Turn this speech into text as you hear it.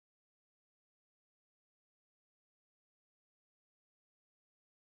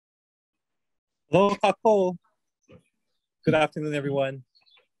Hello, Kako. Good afternoon, everyone.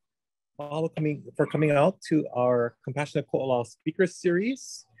 All for coming out to our Compassionate Ko'olau Speaker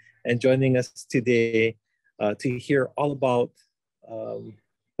Series and joining us today to hear all about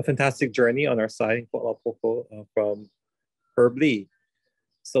a fantastic journey on our side in Ko'olau Poko from Herb Lee.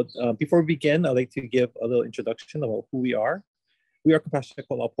 So before we begin, I'd like to give a little introduction about who we are. We are Compassionate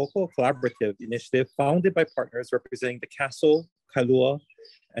Ko'olau Poko, a collaborative initiative founded by partners representing the Castle, Kailua,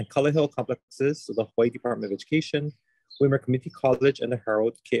 and Kalaheo complexes of the Hawaii Department of Education, Wimmer Community College, and the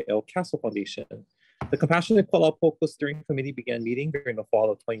Harold K.L. Castle Foundation. The Compassionate Ko'olau Poko Steering Committee began meeting during the fall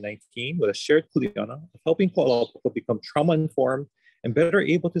of 2019 with a shared kuleana of helping Ko'olau Poko become trauma-informed and better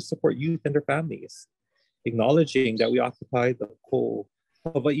able to support youth and their families. Acknowledging that we occupy the ko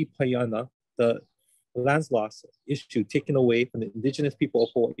Hawaii Paiana, the lands loss issue taken away from the indigenous people of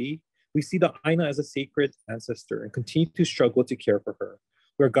Hawaii, we see the Aina as a sacred ancestor and continue to struggle to care for her.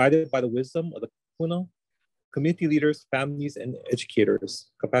 We are guided by the wisdom of the Kupuna, community leaders, families, and educators.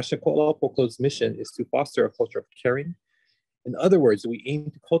 Compassionate Ko'olau Poko's mission is to foster a culture of caring. In other words, we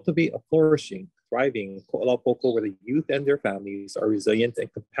aim to cultivate a flourishing, thriving Ko'olau Poko where the youth and their families are resilient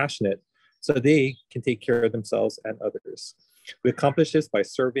and compassionate so they can take care of themselves and others. We accomplish this by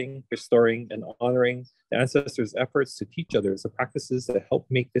serving, restoring, and honoring the ancestors' efforts to teach others the practices that help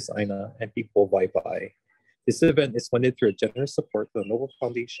make this Aina and people vai. This event is funded through a generous support from the Noble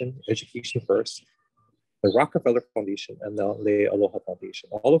Foundation, Education First, the Rockefeller Foundation, and the Le Aloha Foundation,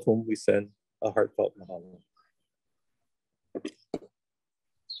 all of whom we send a heartfelt mahalo.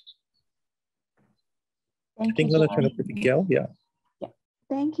 I think I'm going to turn it over to Gail. Yeah.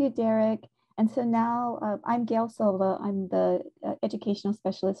 Thank you, Derek. And so now I'm Gail Silva. I'm the educational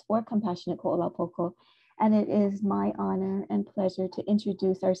specialist for Compassionate Ko'olau Poko, and it is my honor and pleasure to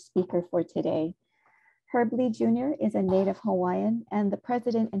introduce our speaker for today. Herb Lee Jr. is a Native Hawaiian and the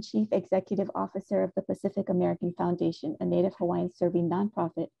president and chief executive officer of the Pacific American Foundation, a Native Hawaiian serving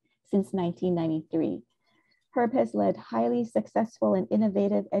nonprofit since 1993. Herb has led highly successful and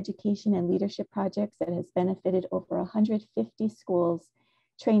innovative education and leadership projects that has benefited over 150 schools,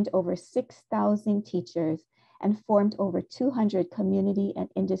 trained over 6,000 teachers, and formed over 200 community and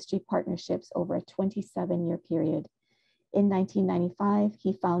industry partnerships over a 27-year period. In 1995,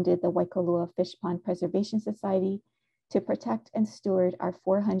 he founded the Waikalua Fishpond Preservation Society to protect and steward our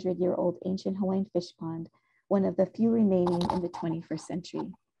 400-year-old ancient Hawaiian fish pond, one of the few remaining in the 21st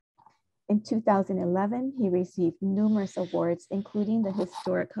century. In 2011, he received numerous awards, including the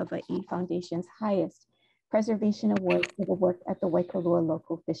historic Hawaii Foundation's highest preservation award for the work at the Waikalua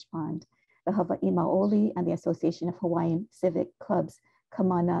Loko Fishpond, the Hawaii Maoli and the Association of Hawaiian Civic Clubs,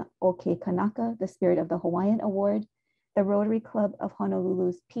 Kamana Oke Kanaka, the Spirit of the Hawaiian Award, the Rotary Club of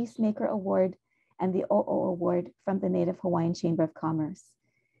Honolulu's Peacemaker Award, and the O'o Award from the Native Hawaiian Chamber of Commerce.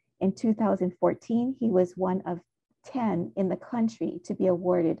 In 2014, he was one of 10 in the country to be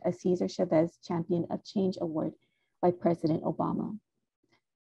awarded a Cesar Chavez Champion of Change Award by President Obama.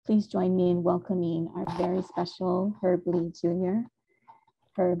 Please join me in welcoming our very special Herb Lee Jr.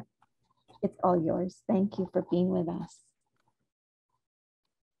 Herb, it's all yours. Thank you for being with us.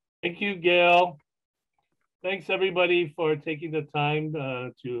 Thank you, Gail. Thanks everybody for taking the time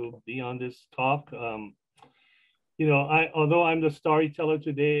to be on this talk. You know, although I'm the storyteller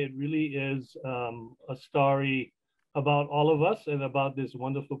today, it really is a story about all of us and about this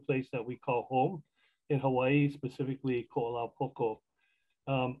wonderful place that we call home in Hawaii, specifically Ko'olau Poko.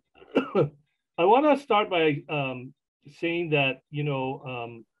 I want to start by saying that, you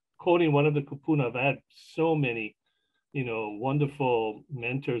know, quoting one of the kupuna, I've had so many, you know, wonderful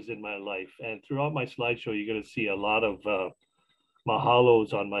mentors in my life. And throughout my slideshow, you're going to see a lot of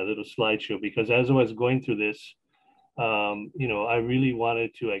mahalos on my little slideshow, because as I was going through this, you know, I really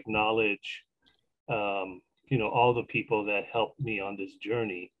wanted to acknowledge, you know, all the people that helped me on this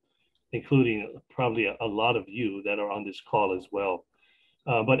journey, including probably a lot of you that are on this call as well.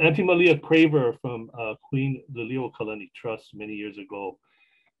 But Auntie Malia Craver from Queen Liliuokalani Trust many years ago,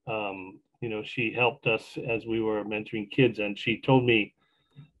 you know, she helped us as we were mentoring kids. And she told me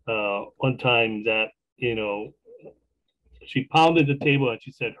one time that, you know, she pounded the table and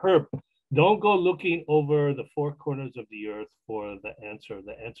she said, Herb, don't go looking over the four corners of the earth for the answer.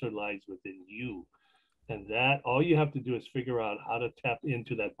 The answer lies within you. And that all you have to do is figure out how to tap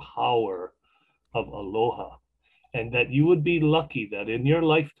into that power of aloha. And that you would be lucky that in your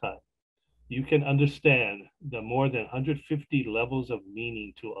lifetime, you can understand the more than 150 levels of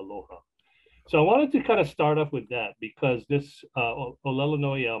meaning to aloha. So I wanted to kind of start off with that, because this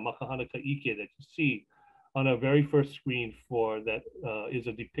Olelanoia Makahana Ka'ike that you see on our very first screen for that is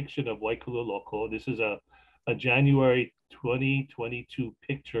a depiction of Waikalua Loko. This is a January 2022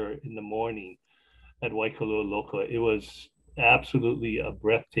 picture in the morning at Waikalua Loko. It was absolutely a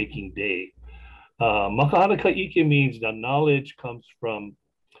breathtaking day. Makahana Ka'ike means that knowledge comes from,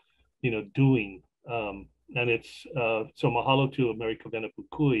 doing. And it's, so mahalo to Mary Kavena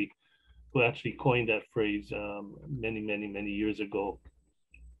Pukui, who actually coined that phrase many, many, many years ago.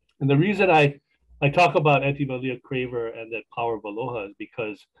 And the reason I talk about Auntie Malia Craver and that power of aloha is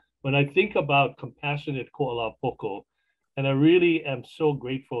because when I think about compassionate ko'ola poko, and I really am so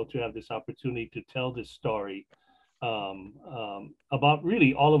grateful to have this opportunity to tell this story about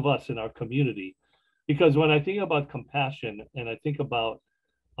really all of us in our community. Because when I think about compassion and I think about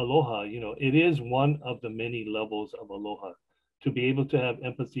aloha, it is one of the many levels of aloha. To be able to have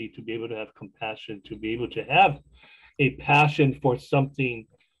empathy, to be able to have compassion, to be able to have a passion for something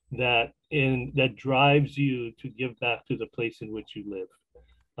that drives you to give back to the place in which you live.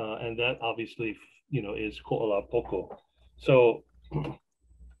 And that obviously, is ko'ola poko. So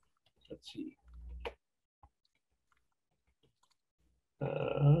let's see.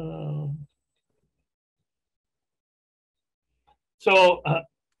 So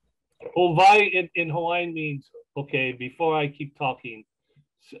ovai in Hawaiian means, okay, before I keep talking,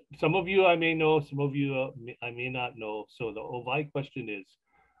 some of you I may know, some of you I may not know. So the ovai question is,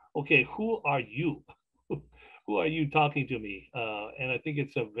 okay, who are you? Who are you talking to me? And I think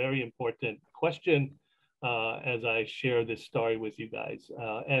it's a very important question as I share this story with you guys.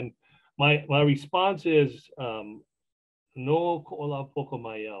 And my response is, no ko'ola poko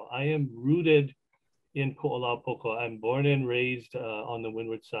maiau. I am rooted in ko'ola poko. I'm born and raised on the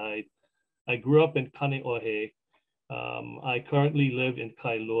windward side. I grew up in Kane'ohe. I currently live in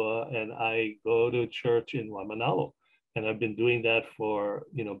Kailua, and I go to church in Waimanalo. And I've been doing that for,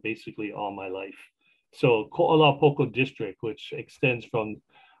 basically all my life. So Ko'ola Poko District, which extends from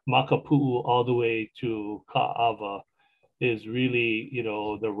Makapu'u all the way to Ka'ava, is really,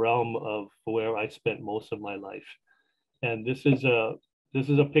 the realm of where I spent most of my life. And this is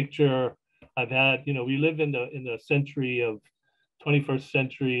a picture I've had. We live in the century of 21st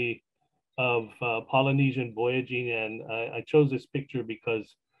century of Polynesian voyaging, and I chose this picture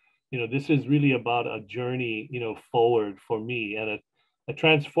because this is really about a journey, forward for me, and a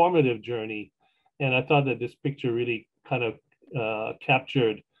transformative journey. And I thought that this picture really kind of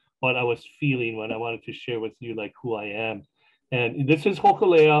captured what I was feeling when I wanted to share with you, like, who I am. And this is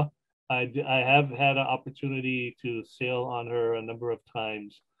Hokulea. I have had an opportunity to sail on her a number of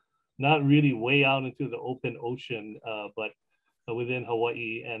times, not really way out into the open ocean, but within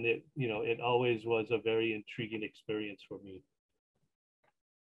Hawaii. And it always was a very intriguing experience for me.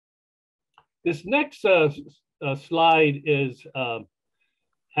 This next slide is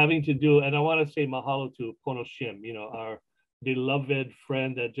having to do, and I want to say mahalo to Pono Shim, our beloved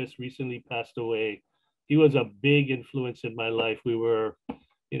friend that just recently passed away. He was a big influence in my life. We were,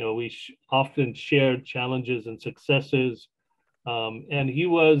 we often shared challenges and successes. And he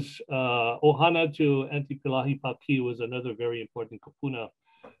was, ohana to Auntie Pilahi Paki was another very important kapuna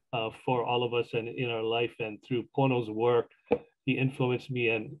for all of us and in our life. And through Pono's work, he influenced me.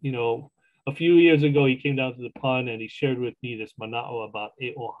 And, a few years ago, he came down to the pond and he shared with me this mana'o about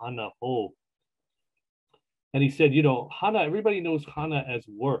e ohana ho. And he said, hana, everybody knows hana as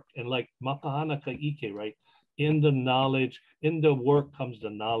work, and like makahana ka'ike, right? In the knowledge, in the work comes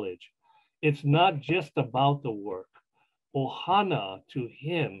the knowledge. It's not just about the work. Ohana to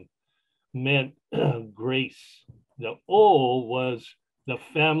him meant grace. The O was the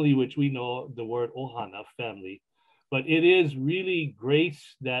family, which we know the word ohana, family. But it is really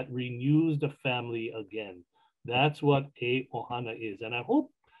grace that renews the family again. That's what e ohana is. And I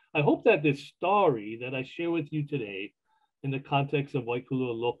hope that this story that I share with you today in the context of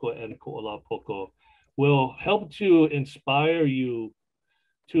Waikalua Loko and Ko'ola Poko will help to inspire you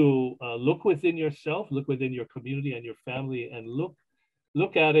to look within yourself, look within your community and your family, and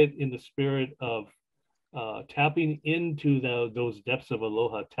look at it in the spirit of tapping into those depths of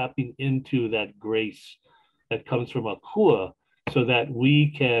aloha, tapping into that grace that comes from Akua, so that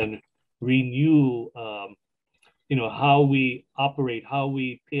we can renew, how we operate, how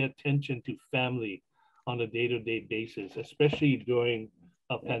we pay attention to family on a day-to-day basis, especially during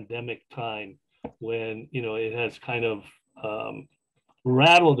a pandemic time when, it has kind of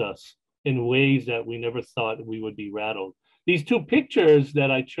rattled us in ways that we never thought we would be rattled. These two pictures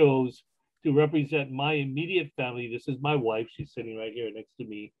that I chose to represent my immediate family. This is my wife. She's sitting right here next to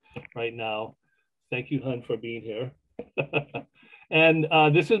me right now. Thank you, hun, for being here. And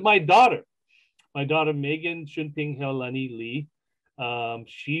this is my daughter Megan Shunping Heolani Lee.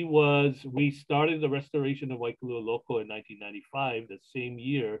 We started the restoration of Waikalua Loko in 1995, the same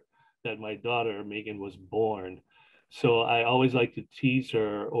year that my daughter Megan was born. So I always like to tease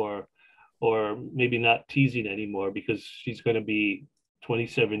her or or maybe not teasing anymore, because she's going to be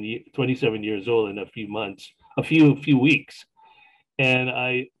 27 years old in a few months, a few weeks. And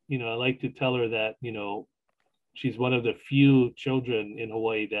I like to tell her that, she's one of the few children in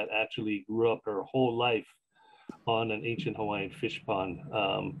Hawaii that actually grew up her whole life on an ancient Hawaiian fish pond.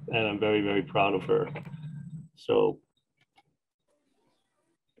 And I'm very, very proud of her. So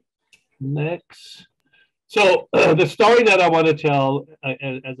next. So the story that I want to tell,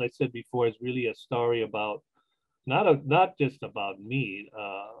 as I said before, is really a story about not just about me.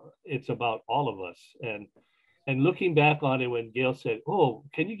 It's about all of us. And looking back on it, when Gail said, "Oh,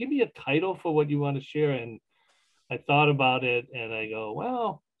 can you give me a title for what you want to share?" And I thought about it, and I go,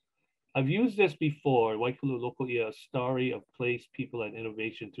 "Well, I've used this before. Waikalua Loko Ia, a story of place, people, and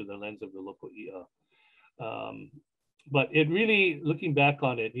innovation through the lens of the Loko Ia." But it really, looking back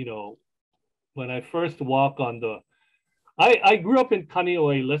on it, when I first walk on I grew up in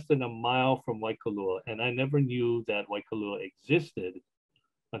Kaneohe, less than a mile from Waikalua, and I never knew that Waikalua existed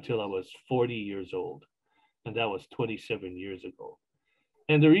until I was 40 years old. And that was 27 years ago.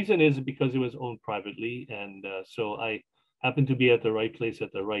 And the reason is because it was owned privately. And so I happened to be at the right place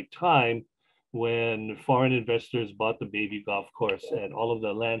at the right time when foreign investors bought the Bayview Golf Course and all of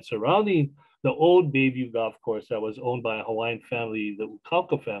the land surrounding the old Bayview Golf Course that was owned by a Hawaiian family, the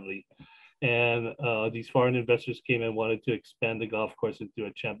Kanaka family. And these foreign investors came and wanted to expand the golf course into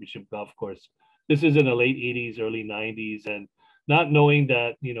a championship golf course. This is in the late 80s, early 90s. And not knowing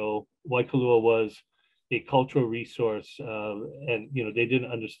that, Waikalua was a cultural resource, and they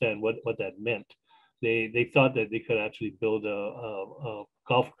didn't understand what that meant. They thought that they could actually build a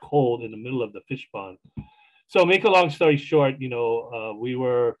golf hole in the middle of the fish pond. So make a long story short, we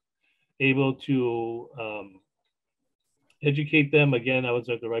were able to educate them. Again, I was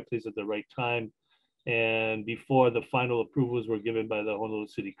at the right place at the right time. And before the final approvals were given by the Honolulu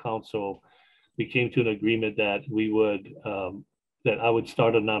City Council, we came to an agreement that we would, that I would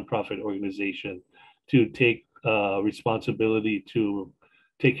start a nonprofit organization to take responsibility to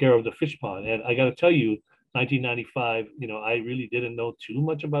take care of the fish pond. And I got to tell you, 1995, I really didn't know too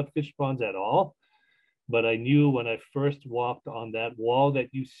much about fish ponds at all. But I knew when I first walked on that wall that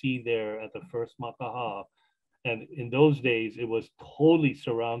you see there at the first Makaha, and in those days, it was totally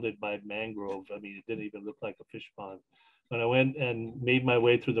surrounded by mangrove. I mean, it didn't even look like a fish pond. When I went and made my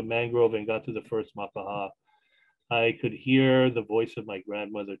way through the mangrove and got to the first Makaha, I could hear the voice of my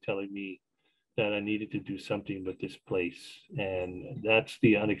grandmother telling me that I needed to do something with this place. And that's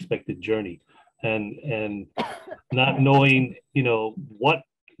the unexpected journey. And not knowing, what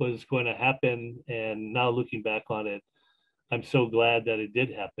was going to happen. And now looking back on it, I'm so glad that it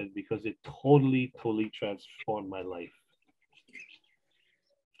did happen, because it totally, totally transformed my life.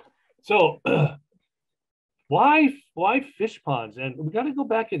 So why fish ponds? And we got to go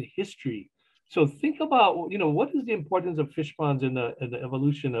back in history. So think about, what is the importance of fish ponds in the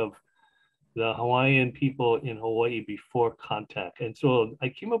evolution of the Hawaiian people in Hawaii before contact. And so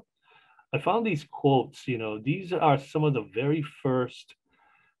I found these quotes. These are some of the very first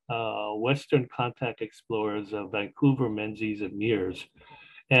Western contact explorers of Vancouver, Menzies, and Mears.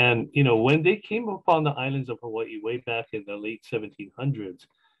 And, when they came upon the islands of Hawaii way back in the late 1700s,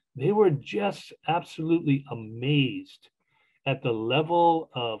 they were just absolutely amazed at the level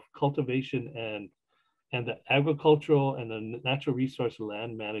of cultivation and the agricultural and the natural resource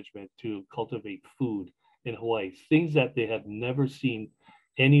land management to cultivate food in Hawaii, things that they had never seen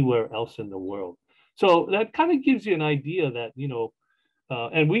anywhere else in the world. So that kind of gives you an idea that,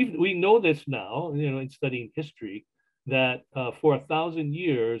 and we know this now, in studying history, that for 1,000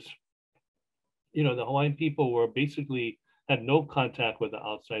 years, the Hawaiian people were basically had no contact with the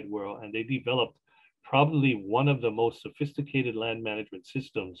outside world, and they developed probably one of the most sophisticated land management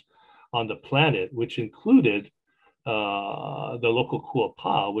systems on the planet, which included the local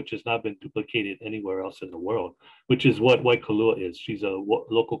kuapā, which has not been duplicated anywhere else in the world, which is what Waikalua is. She's a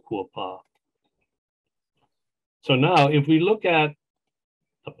local kuapā. So now, if we look at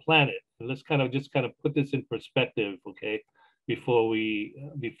the planet, and let's kind of put this in perspective, okay, before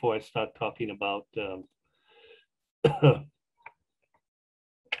I start talking about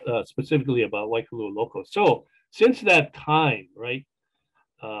specifically about Waikalua Loko. So since that time, right,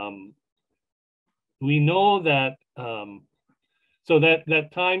 we know that, so that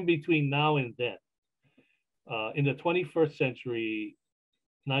time between now and then, in the 21st century,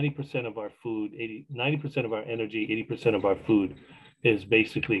 90% of our food, 90% of our energy, 80% of our food is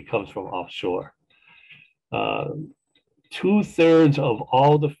basically comes from offshore. 2/3 of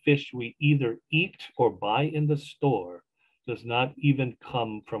all the fish we either eat or buy in the store does not even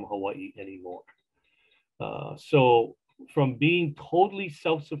come from Hawaii anymore. So from being totally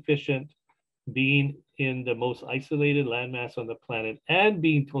self-sufficient being in the most isolated landmass on the planet and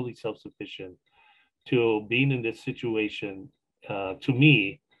being totally self-sufficient to being in this situation, to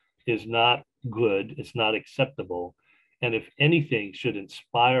me, is not good. It's not acceptable. And if anything, should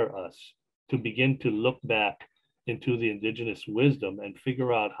inspire us to begin to look back into the indigenous wisdom and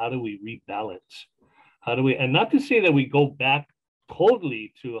figure out how do we rebalance? How do we, and not to say that we go back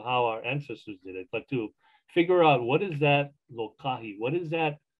totally to how our ancestors did it, but to figure out what is that lokahi, what is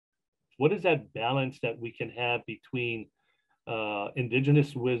that balance that we can have between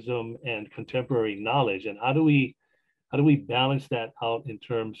indigenous wisdom and contemporary knowledge, and how do we balance that out in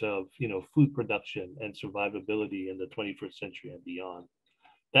terms of, you know, food production and survivability in the 21st century and beyond.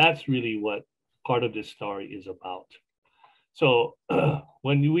 That's really what part of this story is about. So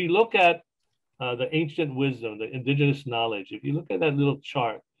when we look at the ancient wisdom, the indigenous knowledge, if you look at that little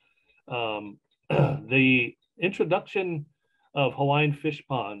chart, the introduction of Hawaiian fish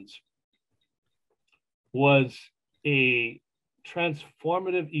ponds was a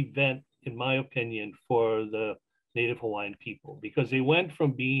transformative event, in my opinion, for the Native Hawaiian people, because they went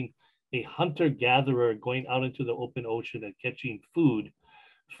from being a hunter-gatherer going out into the open ocean and catching food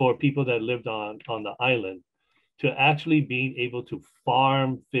for people that lived on the island, to actually being able to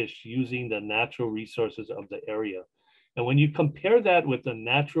farm fish using the natural resources of the area. And when you compare that with the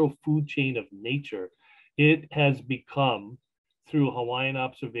natural food chain of nature, it has become, through Hawaiian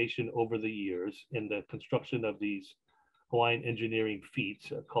observation over the years in the construction of these Hawaiian engineering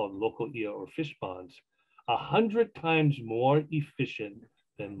feats called loko ia or fish ponds, 100 times more efficient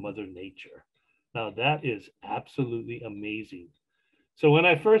than Mother Nature. Now that is absolutely amazing. So when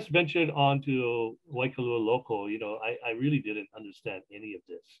I first ventured onto Waikalua Loko, you know, I really didn't understand any of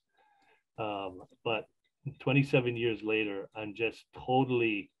this. But 27 years later, I'm just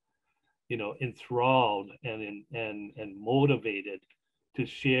totally, you know, enthralled and motivated to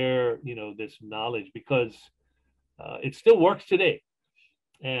share, you know, this knowledge, because it still works today.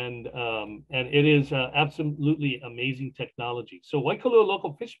 And it is absolutely amazing technology. So Waikalua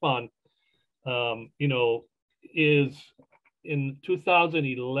Loko Fishpond, you know, is in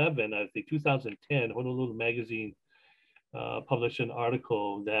 2011, I think 2010, Honolulu Magazine published an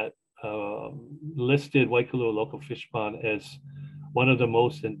article that listed Waikalua Loko Fishpond as one of the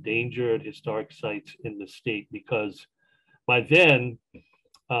most endangered historic sites in the state, because by then,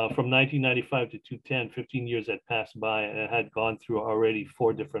 from 1995 to 2010, 15 years had passed by, and it had gone through already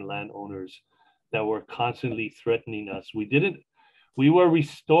 4 different landowners that were constantly threatening us. We were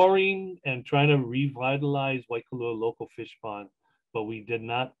restoring and trying to revitalize Waikalua Loko Fishpond, but we did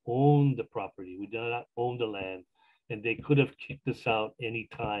not own the property. We did not own the land, and they could have kicked us out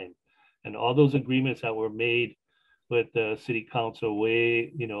anytime. And all those agreements that were made with the city council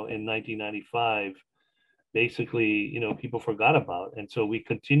way, you know, in 1995, basically, you know, people forgot about. And so we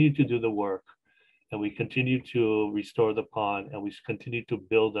continued to do the work, and we continued to restore the pond, and we continued to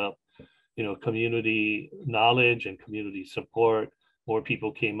build up, you know, community knowledge and community support. More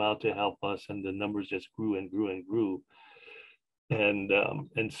people came out to help us, and the numbers just grew and grew and grew.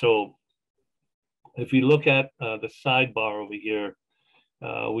 And so if you look at the sidebar over here,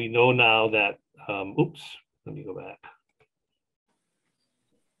 we know now that, oops, let me go back.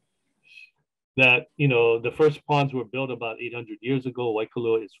 That, you know, the first ponds were built about 800 years ago.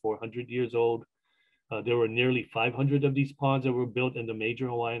 Waikalua is 400 years old. There were nearly 500 of these ponds that were built in the major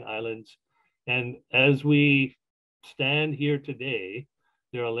Hawaiian islands. And as we stand here today,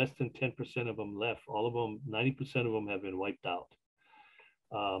 there are less than 10% of them left. All of them, 90% of them have been wiped out.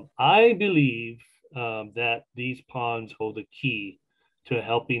 I believe that these ponds hold the key to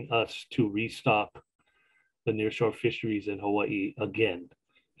helping us to restock the nearshore fisheries in Hawaii again.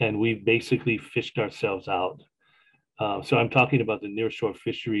 And we've basically fished ourselves out. So I'm talking about the nearshore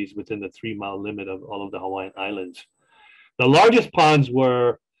fisheries within the 3-mile limit of all of the Hawaiian islands. The largest ponds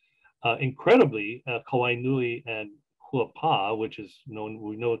were incredibly Kauai Nui and Huapa, which is known,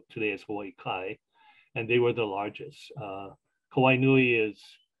 we know today as Hawaii Kai, and they were the largest. Kauai Nui is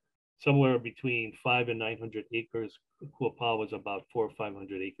somewhere between 500 and 900 acres. Huapa was about 400 or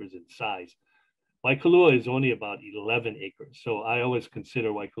 500 acres in size. Waikalua is only about 11 acres. So I always consider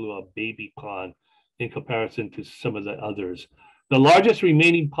Waikalua a baby pond in comparison to some of the others. The largest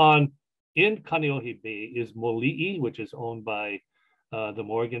remaining pond in Kaneohe Bay is Moli'i, which is owned by the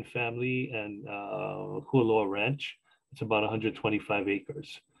Morgan family and Kualoa Ranch. It's about 125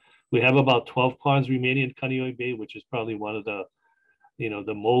 acres. We have about 12 ponds remaining in Kaneohe Bay, which is probably one of the, you know,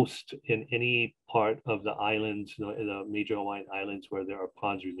 the most in any part of the islands, you know, in the major Hawaiian islands where there are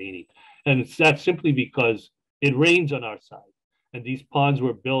ponds remaining. And that's simply because it rains on our side. And these ponds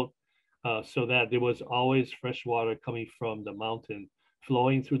were built so that there was always fresh water coming from the mountain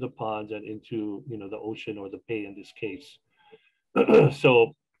flowing through the ponds and into, you know, the ocean or the bay in this case.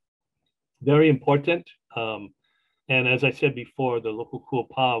 So very important. And as I said before, the local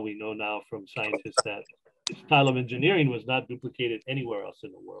kuapa, we know now from scientists that this style of engineering was not duplicated anywhere else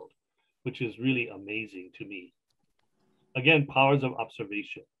in the world, which is really amazing to me. Again, powers of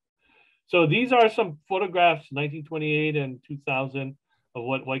observation. So these are some photographs, 1928 and 2000, of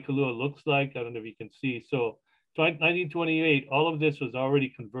what Waikalua looks like. I don't know if you can see. So 1928, all of this was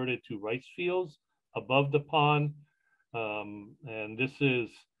already converted to rice fields above the pond. And this is,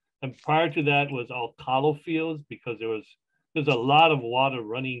 and prior to that was all kalo fields, because there's a lot of water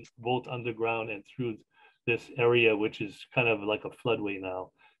running both underground and through this area, which is kind of like a floodway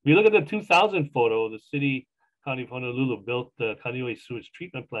now. If you look at the 2000 photo, the city, County of Honolulu, built the Kaneohe sewage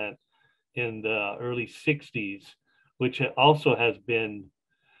treatment plant in the early 60s, which also has been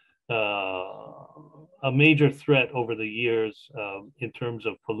a major threat over the years in terms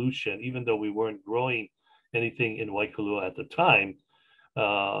of pollution. Even though we weren't growing anything in Waikalua at the time,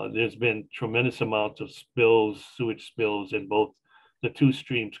 there's been tremendous amounts of spills, sewage spills in both the two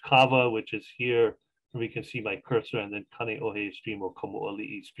streams, Kava, which is here, where we can see my cursor, and then Kaneohe stream or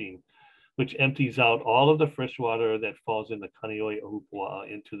Komo'ali'i stream, which empties out all of the fresh water that falls in the Kaneohe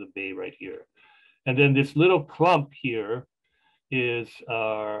Ahupua'a into the bay right here. And then this little clump here is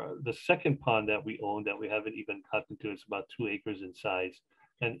the second pond that we own that we haven't even gotten to. It's about 2 acres in size.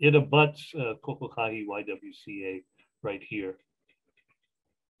 And it abuts Kokokahi YWCA right here.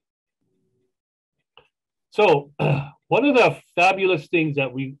 So one of the fabulous things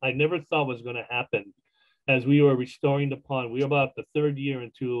that I never thought was going to happen as we were restoring the pond, we were about the 3rd year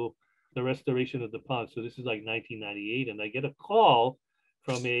into the restoration of the pond. So this is like 1998. And I get a call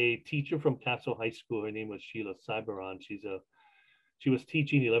from a teacher from Castle High School. Her name was Sheila Cyberon. She was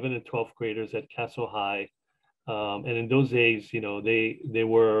teaching 11th and 12th graders at Castle High. And in those days, you know, they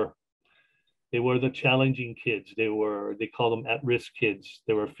were the challenging kids. They call them at-risk kids.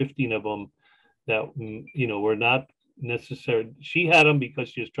 There were 15 of them that, you know, were not necessary. She had them because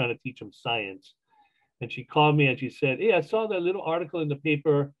she was trying to teach them science. And she called me and she said, hey, I saw that little article in the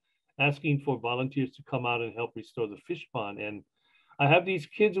paper asking for volunteers to come out and help restore the fish pond. And I have these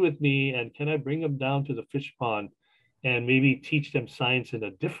kids with me, and can I bring them down to the fish pond and maybe teach them science in a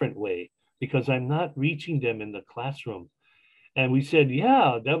different way, because I'm not reaching them in the classroom? And we said,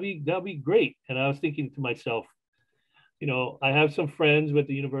 yeah, that'll be great. And I was thinking to myself, you know, I have some friends with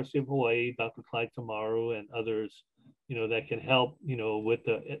the University of Hawaii, Dr. Clyde Tamaru and others, you know, that can help, you know, with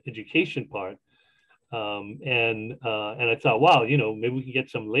the education part. And I thought, wow, you know, maybe we can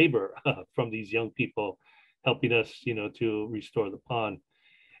get some labor from these young people helping us, you know, to restore the pond.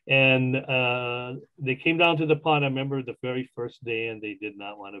 And they came down to the pond. I remember the very first day, and they did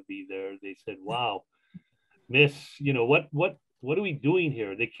not want to be there. They said, wow, miss, you know, what are we doing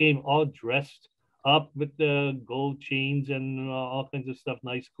here? They came all dressed up with the gold chains and all kinds of stuff,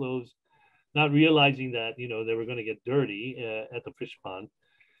 nice clothes, not realizing that, you know, they were going to get dirty at the fish pond.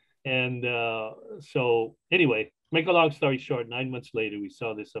 And so anyway, make a long story short, 9 months later, we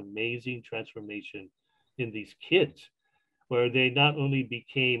saw this amazing transformation in these kids, where they not only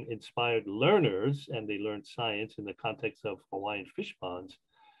became inspired learners and they learned science in the context of Hawaiian fish ponds,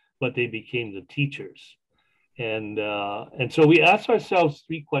 but they became the teachers. And so we asked ourselves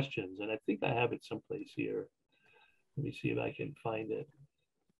 3 questions, and I think I have it someplace here. Let me see if I can find it.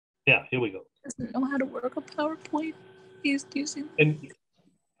 Yeah, here we go. Doesn't know how to work a PowerPoint. He's using.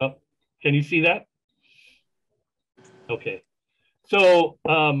 Can you see that? Okay. So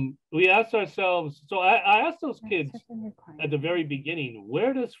we asked ourselves, so I asked those kids at the very beginning,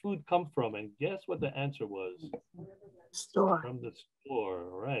 where does food come from? And guess what the answer was? Store. From the store,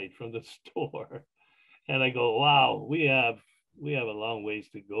 right, from the store. And I go, wow, we have a long ways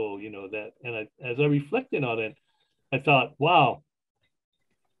to go, you know, that. And as I reflected on it, I thought, wow,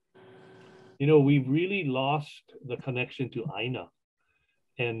 you know, we really lost the connection to Aina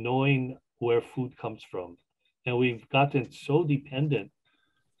and knowing where food comes from. And we've gotten so dependent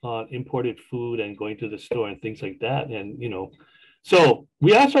on imported food and going to the store and things like that. And, you know, so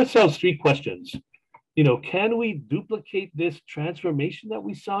we asked ourselves 3 questions. You know, can we duplicate this transformation that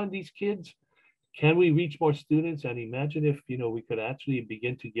we saw in these kids? Can we reach more students? And imagine if, you know, we could actually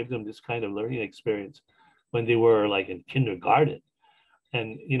begin to give them this kind of learning experience when they were like in kindergarten.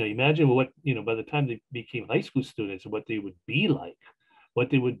 And, you know, imagine what, you know, by the time they became high school students, what they would be like, what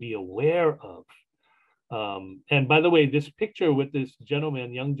they would be aware of. And by the way, this picture with this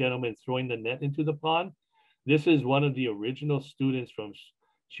gentleman, young gentleman throwing the net into the pond, this is one of the original students from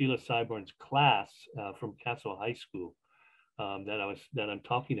Sheila Cyborn's class from Castle High School that I'm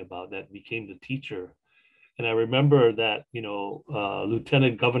talking about, that became the teacher. And I remember that,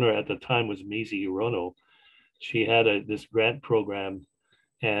 Lieutenant Governor at the time was Maisie Hirono. She had this grant program,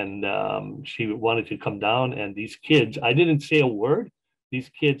 and she wanted to come down, and these kids, I didn't say a word. These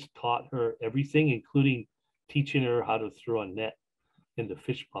kids taught her everything, including teaching her how to throw a net in the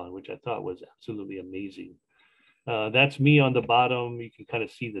fish pond, which I thought was absolutely amazing. That's me on the bottom. You can kind of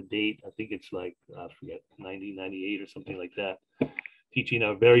see the date. I think it's like, I forget, 1998 or something like that. Teaching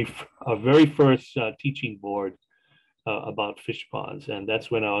our very first teaching board about fish ponds. And that's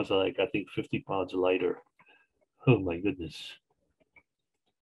when I was like, I think 50 pounds lighter. Oh my goodness.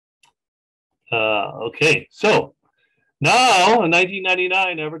 Okay, so now in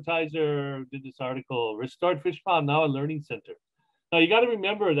 1999, Advertiser did this article, Restored Fish Pond, now a learning center. Now you got to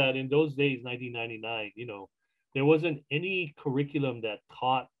remember that in those days, 1999, there wasn't any curriculum that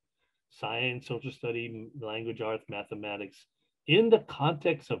taught science, social study, language arts, mathematics in the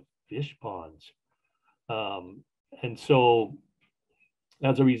context of fish ponds. And so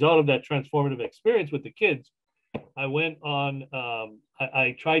as a result of that transformative experience with the kids, I went on,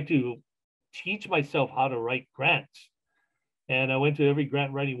 I tried to teach myself how to write grants. And I went to every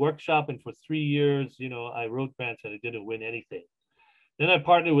grant writing workshop, and for 3 years, I wrote grants and I didn't win anything. Then I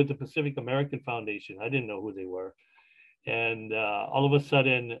partnered with the Pacific American Foundation. I didn't know who they were. And all of a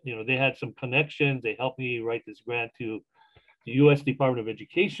sudden, they had some connections. They helped me write this grant to the US Department of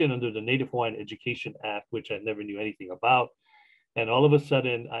Education under the Native Hawaiian Education Act, which I never knew anything about. And all of a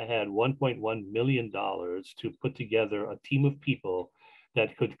sudden, I had $1.1 million to put together a team of people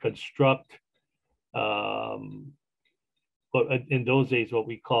that could construct, in those days, what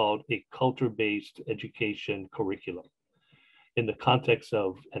we called a culture-based education curriculum in the context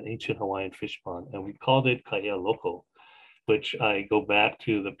of an ancient Hawaiian fish pond. And we called it Kahea Loko, which I go back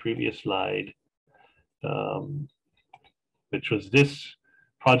to the previous slide, which was this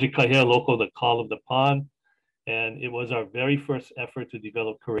Project Kahea Loko, the Call of the Pond. And it was our very first effort to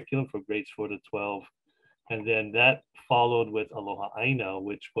develop curriculum for grades 4 to 12. And then that followed with Aloha Aina,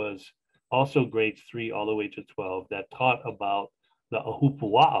 which was also grades 3 all the way to 12, that taught about the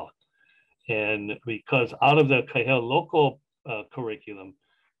ahupua'a. And because out of the Kahea Loko curriculum,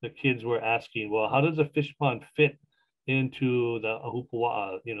 the kids were asking, well, how does a fish pond fit into the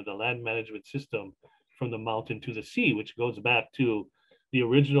ahupua'a, the land management system from the mountain to the sea, which goes back to the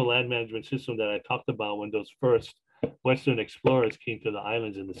original land management system that I talked about when those first Western explorers came to the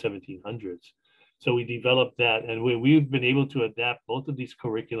islands in the 1700s. So we developed that, and we've been able to adapt both of these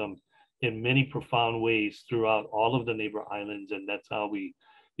curriculum in many profound ways throughout all of the neighbor islands, and that's how we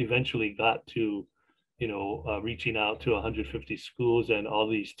eventually got to, reaching out to 150 schools and all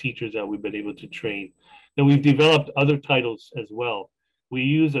these teachers that we've been able to train. And we've developed other titles as well. We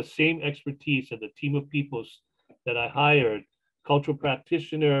use the same expertise as the team of people that I hired, cultural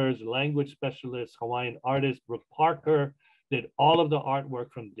practitioners, language specialists, Hawaiian artists. Brooke Parker did all of the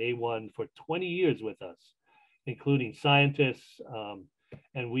artwork from day one for 20 years with us, including scientists.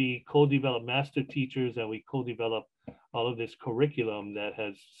 And we co-developed master teachers, and we co-developed all of this curriculum that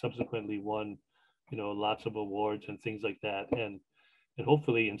has subsequently won, lots of awards and things like that. And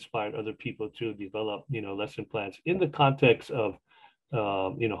hopefully inspired other people to develop, lesson plans in the context of,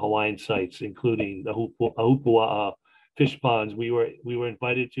 Hawaiian sites, including the ahupua'a fish ponds. We were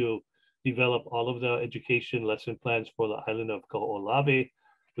invited to develop all of the education lesson plans for the island of Kaho'olawe.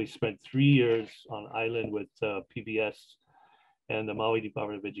 We spent 3 years on island with PBS and the Maui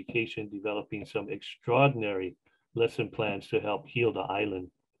Department of Education developing some extraordinary lesson plans to help heal the island.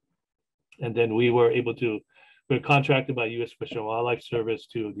 And then we're contracted by U.S. Fish and Wildlife Service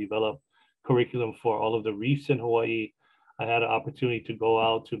to develop curriculum for all of the reefs in Hawaii. I had an opportunity to go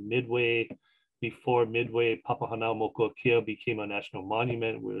out to Midway. Before Midway, Papahanaumokuakea became a national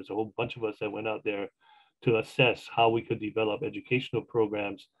monument. There was a whole bunch of us that went out there to assess how we could develop educational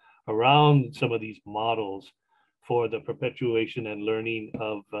programs around some of these models for the perpetuation and learning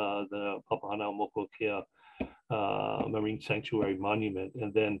of the Papahanaumokuakea Marine Sanctuary Monument.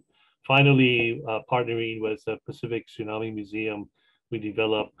 And then finally, partnering with the Pacific Tsunami Museum, we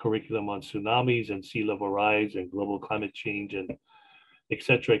developed curriculum on tsunamis and sea level rise and global climate change and et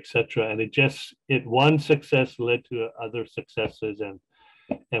cetera, et cetera. And one success led to other successes,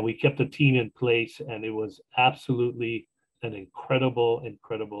 and we kept the team in place, and it was absolutely an incredible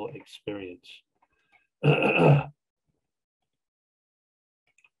experience. I'm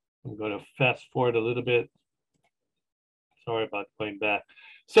going to fast forward a little bit. Sorry about going back.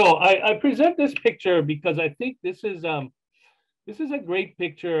 So I present this picture because I think this is a great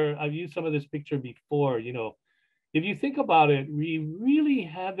picture. I've used some of this picture before. If you think about it, we really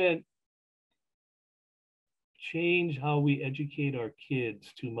haven't change how we educate our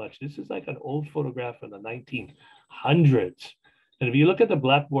kids too much. This is like an old photograph from the 1900s. And if you look at the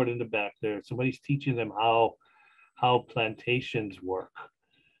blackboard in the back there, somebody's teaching them how plantations work.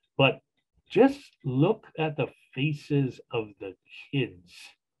 But just look at the faces of the kids.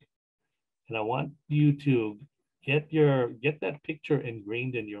 And I want you to get that picture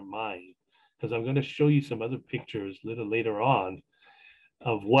ingrained in your mind, because I'm going to show you some other pictures a little later on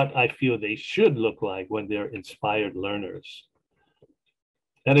of what I feel they should look like when they're inspired learners.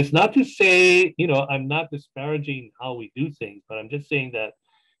 And it's not to say, you know, I'm not disparaging how we do things, but I'm just saying that,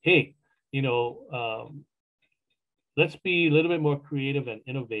 hey, you know, let's be a little bit more creative and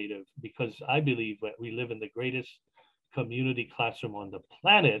innovative, because I believe that we live in the greatest community classroom on the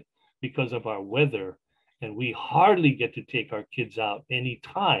planet because of our weather. And we hardly get to take our kids out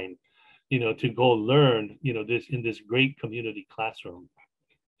anytime, you know, to go learn, you know, this in this great community classroom.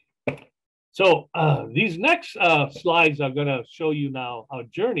 So these next slides are going to show you now our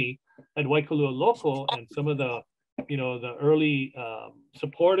journey at Waikalua Loko and some of the, you know, the early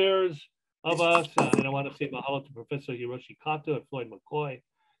supporters of us. And I want to say mahalo to Professor Hiroshi Kato and Floyd McCoy,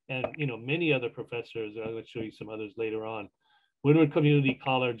 and, you know, many other professors. I'm going to show you some others later on. Woodward Community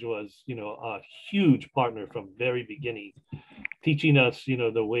College was, you know, a huge partner from very beginning, teaching us, you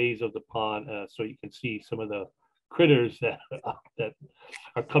know, the ways of the pond. So you can see some of the critters that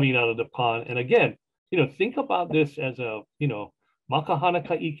are coming out of the pond. And again, you know, think about this as a, you know, makahana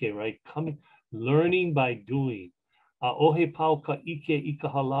ka ike, right? Coming, learning by doing. Ohe pau ka ike ika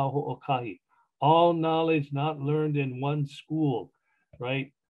halau ho'okahi. All knowledge not learned in one school,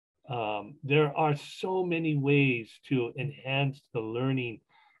 right? There are so many ways to enhance the learning,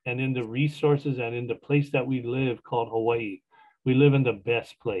 and in the resources and in the place that we live called Hawaii, we live in the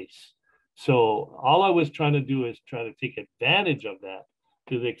best place. So all I was trying to do is try to take advantage of that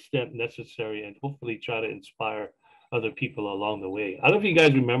to the extent necessary, and hopefully try to inspire other people along the way. I don't know if you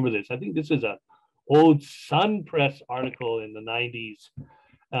guys remember this. I think this is an old Sun Press article in the 90s.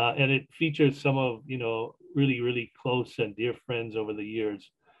 And it features some of, you know, really, really close and dear friends over the years.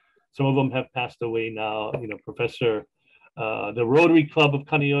 Some of them have passed away now, you know, Professor, the Rotary Club of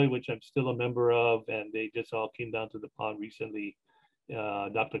Honolulu, which I'm still a member of, and they just all came down to the pond recently.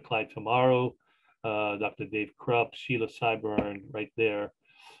 Dr. Clyde Tamaro, Dr. Dave Krupp, Sheila Cyburn right there.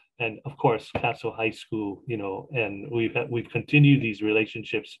 And of course, Castle High School, you know, and we've continued these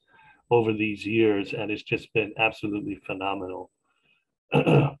relationships over these years, and it's just been absolutely phenomenal.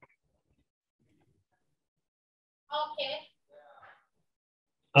 Okay.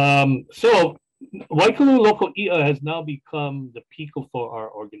 So Waikalua Loko Ia has now become the pico for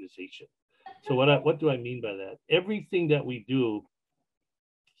our organization. So what do I mean by that? Everything that we do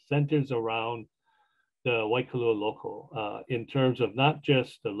centers around the Waikalua Loko in terms of not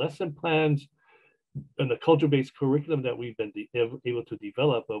just the lesson plans and the culture-based curriculum that we've been able to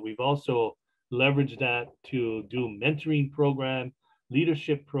develop, but we've also leveraged that to do mentoring program,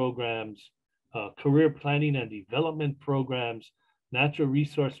 leadership programs, career planning and development programs, natural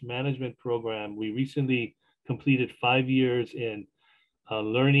resource management program. We recently completed 5 years in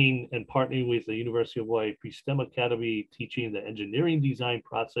learning and partnering with the University of Hawaii Pre-STEM Academy, teaching the engineering design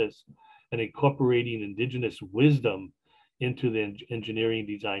process and incorporating indigenous wisdom into the engineering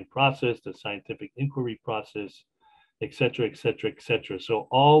design process, the scientific inquiry process, et cetera, et cetera, et cetera. So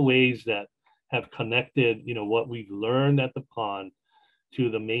all ways that have connected, you know, what we've learned at the pond to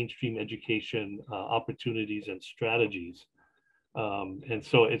the mainstream education opportunities and strategies. And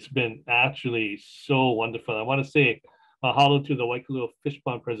so it's been actually so wonderful. I want to say mahalo to the Waikalua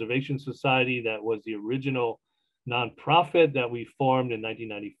Fishpond Preservation Society. That was the original nonprofit that we formed in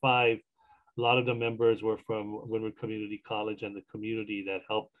 1995. A lot of the members were from Windward Community College and the community that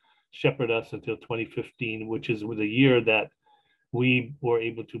helped shepherd us until 2015, which is the year that we were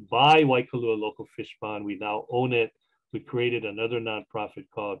able to buy Waikalua Loko Fishpond. We now own it. We created another nonprofit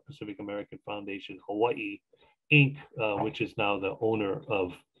called Pacific American Foundation Hawaii, Inc., which is now the owner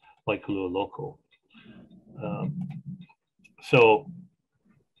of Waikalua Loko. So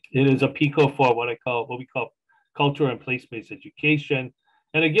it is a pico for what we call culture and place-based education.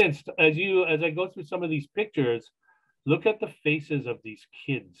 And again, as I go through some of these pictures, look at the faces of these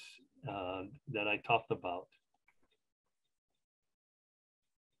kids that I talked about.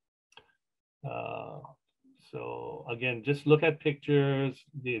 So again, just look at pictures.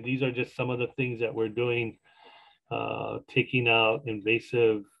 These are just some of the things that we're doing, taking out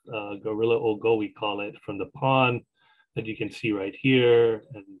invasive gorilla ogo, we call it, from the pond that you can see right here.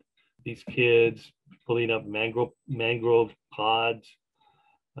 And these kids pulling up mangrove pods,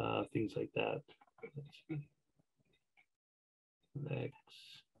 things like that. Let's see. Next.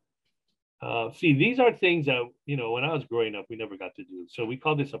 See, these are things that, you know, when I was growing up, we never got to do. So we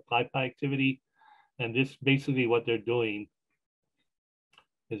call this a pie pie activity. And this basically what they're doing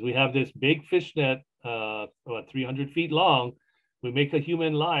is we have this big fish net, about 300 feet long. We make a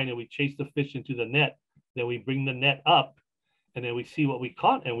human line and we chase the fish into the net. Then we bring the net up and then we see what we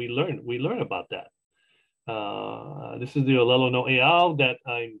caught and we learn about that. This is the Olelo no Eau that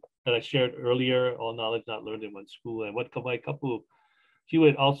I shared earlier, all knowledge not learned in one school. And what Kawai Kapu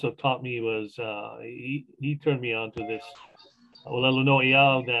Hewitt also taught me was, he turned me on to this Olelo no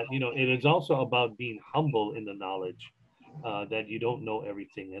Eau, that, you know, it is also about being humble in the knowledge, that you don't know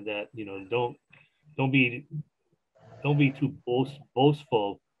everything, and that, you know, don't be too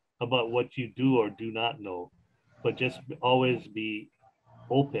boastful about what you do or do not know, but just always be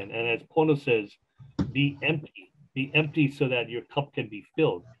open. And as Pono says, be empty so that your cup can be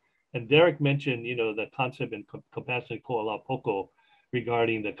filled. And Derek mentioned, you know, the concept in compassionate koala poko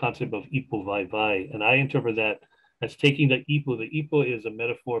regarding the concept of ipo vai vai. And I interpret that as taking the ipo. The ipo is a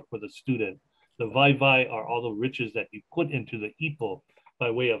metaphor for the student. The vai vai are all the riches that you put into the ipo by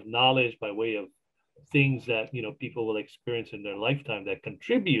way of knowledge, by way of things that, you know, people will experience in their lifetime that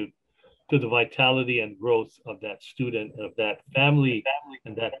contribute to the vitality and growth of that student, of that family,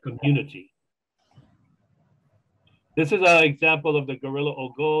 and that community. This is an example of the gorilla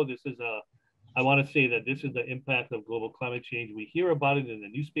ogo. This is I want to say that this is the impact of global climate change. We hear about it in the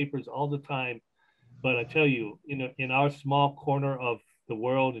newspapers all the time, but I tell you, you know, in our small corner of the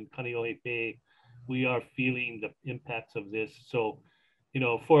world in Kaneohe, we are feeling the impacts of this. So, you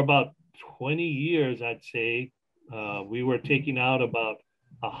know, for about 20 years, I'd say, we were taking out about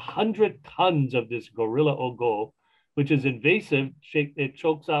 100 tons of this gorilla ogo, which is invasive. It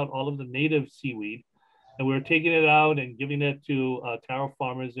chokes out all of the native seaweed. And we were taking it out and giving it to taro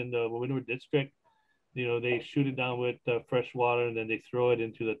farmers in the Windward district. You know, they shoot it down with fresh water and then they throw it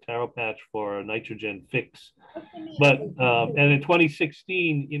into the taro patch for a nitrogen fix. But, and in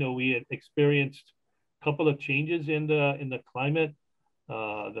 2016, you know, we had experienced a couple of changes in the climate.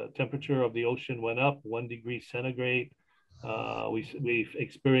 The temperature of the ocean went up 1 degree centigrade. We've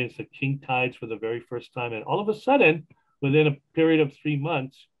experienced the king tides for the very first time. And all of a sudden, within a period of 3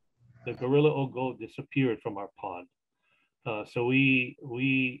 months, the gorilla ogo disappeared from our pond. So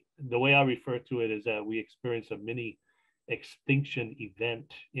the way I refer to it is that we experienced a mini extinction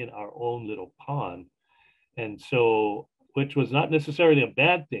event in our own little pond. And so, which was not necessarily a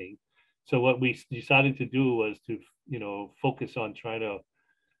bad thing. So what we decided to do was to, you know, focus on trying to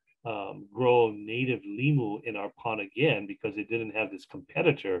grow native limu in our pond again, because it didn't have this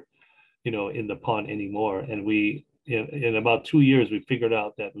competitor, you know, in the pond anymore. And we, in about 2 years, we figured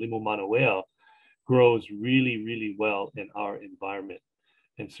out that limu manawea grows really, really well in our environment.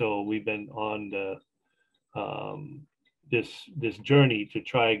 And so we've been on the this journey to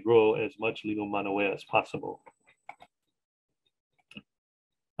try grow as much limu manawea as possible.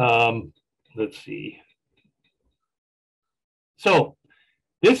 Let's see. So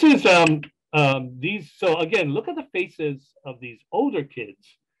this is these. So again, look at the faces of these older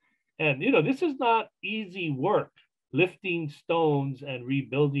kids, and you know, this is not easy work. Lifting stones and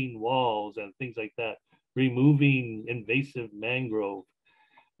rebuilding walls and things like that, removing invasive mangrove.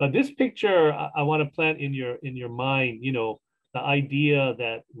 But this picture, I want to plant in your mind, you know, the idea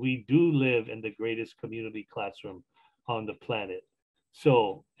that we do live in the greatest community classroom on the planet.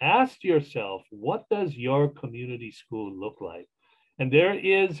 So ask yourself, what does your community school look like? And there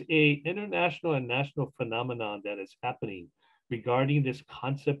is a international and national phenomenon that is happening regarding this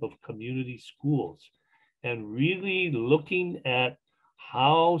concept of community schools, and really looking at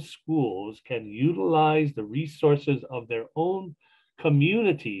how schools can utilize the resources of their own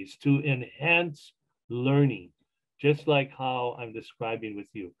communities to enhance learning, just like how I'm describing with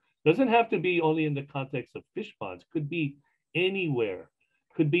you. Doesn't have to be only in the context of fish ponds, could be anywhere.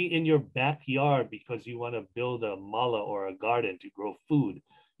 Could be in your backyard because you want to build a mala or a garden to grow food.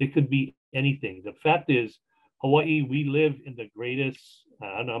 It could be anything. The fact is, Hawaii, we live in the greatest,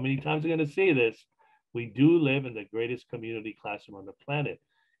 I don't know how many times I'm going to say this, we do live in the greatest community classroom on the planet.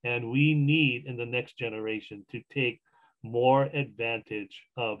 And we need in the next generation to take more advantage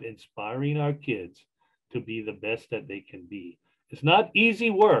of inspiring our kids to be the best that they can be. It's not easy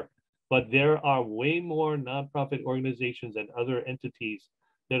work, but there are way more nonprofit organizations and other entities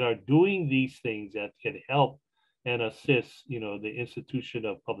that are doing these things that can help and assist, you know, the institution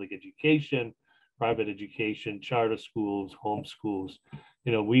of public education, private education, charter schools, home schools.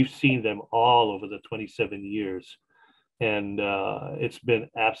 You know, we've seen them all over the 27 years. And it's been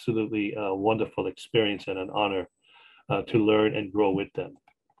absolutely a wonderful experience and an honor to learn and grow with them.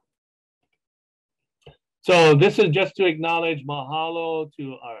 So this is just to acknowledge mahalo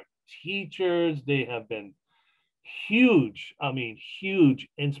to our teachers, they have been huge, I mean, huge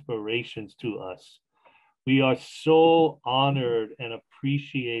inspirations to us. We are so honored and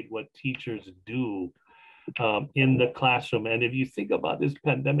appreciate what teachers do in the classroom. And if you think about this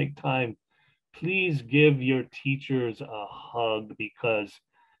pandemic time, please give your teachers a hug, because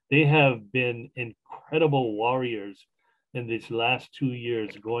they have been incredible warriors in these last 2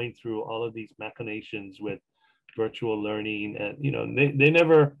 years, going through all of these machinations with virtual learning. And, you know, they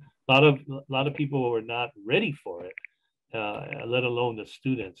never, a lot of people were not ready for it, let alone the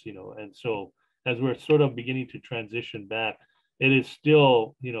students, you know. And so as we're sort of beginning to transition back, it is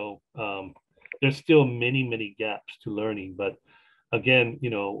still, you know, there's still many, many gaps to learning. But again, you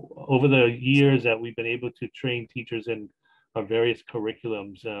know, over the years that we've been able to train teachers in our various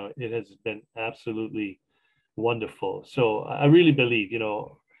curriculums, it has been absolutely wonderful. So I really believe, you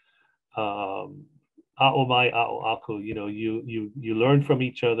know, a'o mai, a'o aku, you know, you learn from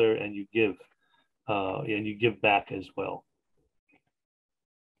each other, and you give back as well.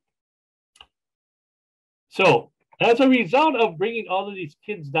 So as a result of bringing all of these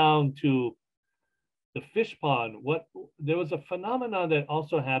kids down to the fish pond, there was a phenomenon that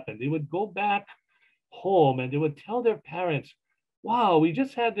also happened. They would go back home and they would tell their parents, wow, we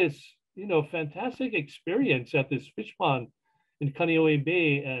just had this, you know, fantastic experience at this fish pond in Kaneohe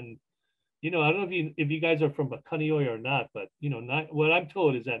Bay. And, you know, I don't know if you guys are from Kaneohe or not, but, you know, what I'm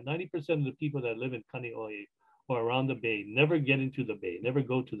told is that 90% of the people that live in Kaneohe or around the bay never get into the bay, never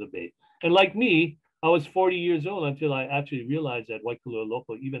go to the bay. And like me, I was 40 years old until I actually realized that Waikalua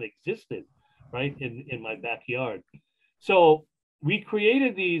Loko even existed, right, in my backyard. So we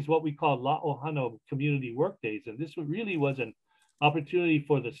created these, what we call La'ohana community work days. And this really was an opportunity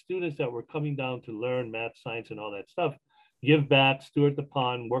for the students that were coming down to learn math, science, and all that stuff, give back, steward the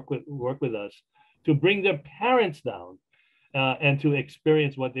pond, work with us, to bring their parents down and to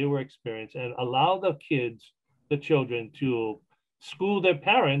experience what they were experiencing, and allow the kids, the children, to school their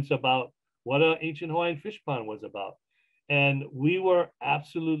parents about what an ancient Hawaiian fish pond was about. And we were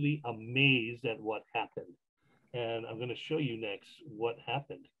absolutely amazed at what happened. And I'm going to show you next what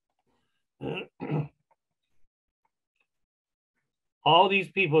happened. All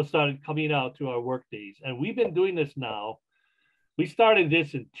these people started coming out to our work days. And we've been doing this now. We started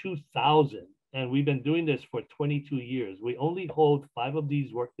this in 2000, and we've been doing this for 22 years. We only hold 5 of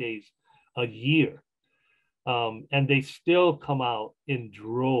these work days a year. And they still come out in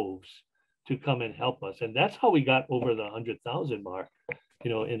droves to come and help us. And that's how we got over the 100,000 mark,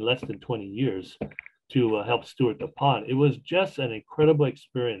 you know, in less than 20 years to help steward the pond. It was just an incredible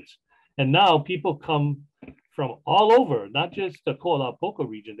experience. And now people come from all over, not just the Ko'olapoko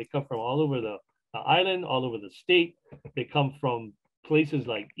region. They come from all over the island, all over the state. They come from places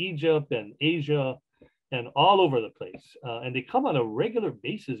like Egypt and Asia and all over the place. And they come on a regular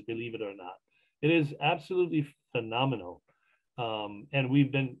basis, believe it or not. It is absolutely phenomenal. And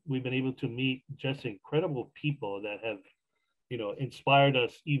we've been able to meet just incredible people that have, you know, inspired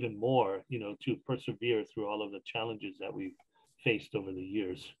us even more, you know, to persevere through all of the challenges that we've faced over the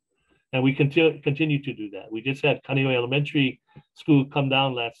years. And we continue to do that. We just had Kaneohe Elementary School come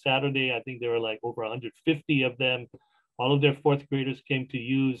down last Saturday. I think there were like over 150 of them. All of their 4th graders came to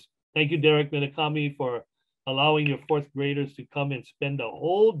use. Thank you, Derek Minakami, for allowing your 4th graders to come and spend a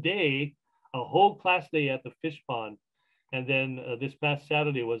whole day, a whole class day at the fish pond. And then this past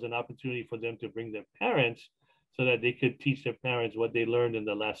Saturday was an opportunity for them to bring their parents so that they could teach their parents what they learned in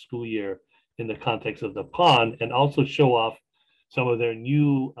the last school year in the context of the pond, and also show off some of their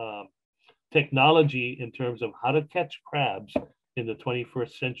new technology in terms of how to catch crabs in the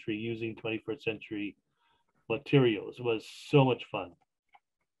 21st century using 21st century materials. It was so much fun.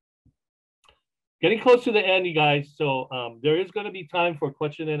 Getting close to the end, you guys. So there is going to be time for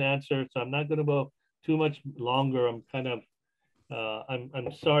question and answer. So I'm not going to go too much longer. I'm kind of,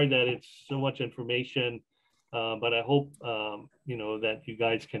 I'm sorry that it's so much information, but I hope, you know, that you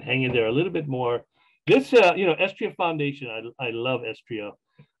guys can hang in there a little bit more. This, you know, Estria Foundation, I love Estria.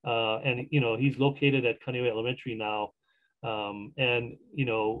 And, you know, he's located at Kaneohe Elementary now. And, you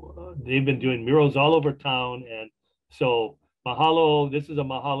know, they've been doing murals all over town. And so mahalo, this is a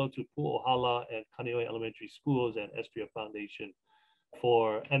mahalo to Pu'ohala and Kaneohe Elementary Schools and Estria Foundation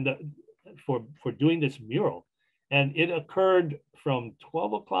for doing this mural. And it occurred from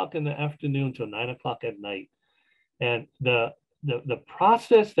 12 o'clock in the afternoon till 9 o'clock at night. And the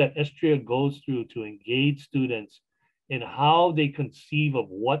process that Estria goes through to engage students in how they conceive of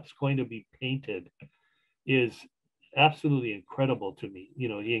what's going to be painted is absolutely incredible to me. You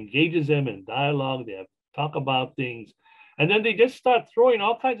know, he engages them in dialogue, they have talk about things, and then they just start throwing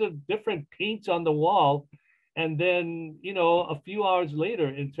all kinds of different paints on the wall. And then, you know, a few hours later,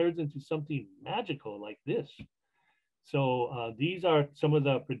 it turns into something magical like this. So these are some of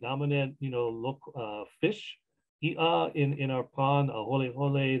the predominant, you know, fish in our pond, hole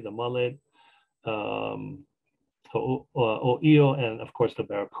hole, the mullet, o'io, and of course the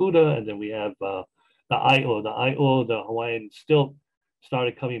barracuda. And then we have the io. The Hawaiian stilt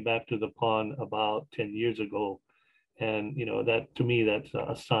started coming back to the pond about 10 years ago. And, you know, that to me, that's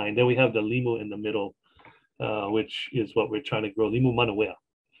a sign. Then we have the limu in the middle, which is what we're trying to grow, limu manawea.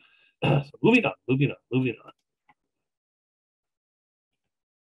 So moving on.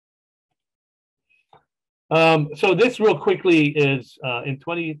 So this real quickly is in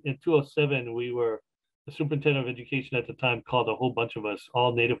 2007, we were, the superintendent of education at the time called a whole bunch of us,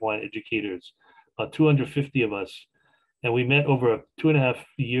 all Native Hawaiian educators, 250 of us. And we met over a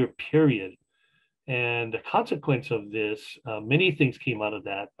 2.5-year period. And the consequence of this, many things came out of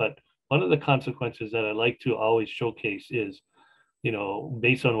that. But one of the consequences that I like to always showcase is, you know,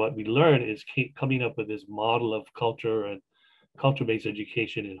 based on what we learn, is coming up with this model of culture and culture-based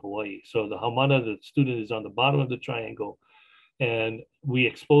education in Hawaii. So the haumana, the student is on the bottom of the triangle, and we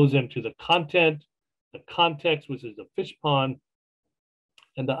expose them to the content, the context, which is the fish pond.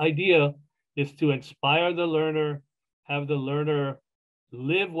 And the idea is to inspire the learner, have the learner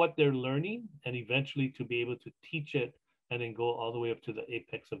live what they're learning, and eventually to be able to teach it and then go all the way up to the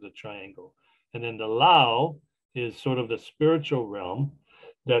apex of the triangle. And then the lao is sort of the spiritual realm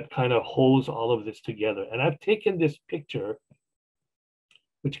that kind of holds all of this together. And I've taken this picture,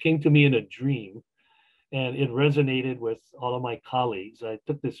 which came to me in a dream, and it resonated with all of my colleagues. I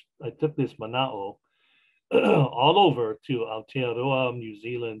took this mana'o all over to Aotearoa, New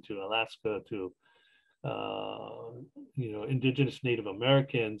Zealand, to Alaska, to you know, indigenous Native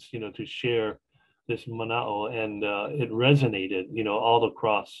Americans, you know, to share this mana'o, and it resonated, you know, all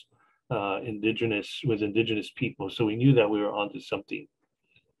across indigenous people. So we knew that we were onto something.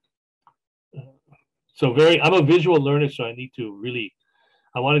 So I'm a visual learner, so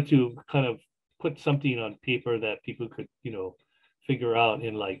I wanted to kind of put something on paper that people could, you know, figure out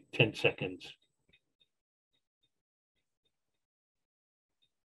in like 10 seconds.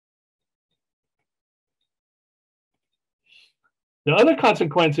 The other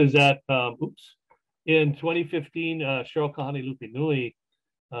consequence is that, in 2015, Cheryl Kahani Lupinui,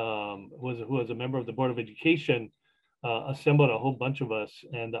 who was a member of the Board of Education, assembled a whole bunch of us.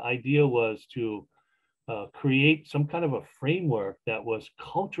 And the idea was to create some kind of a framework that was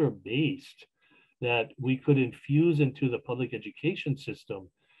culture-based, that we could infuse into the public education system,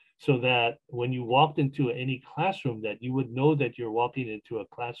 so that when you walked into any classroom, that you would know that you're walking into a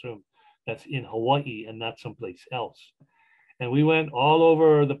classroom that's in Hawaii and not someplace else. And we went all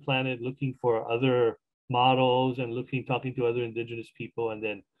over the planet looking for other models and talking to other indigenous people. And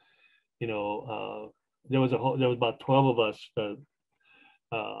then, you know, there was about 12 of us.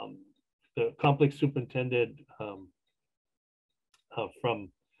 The complex superintendent from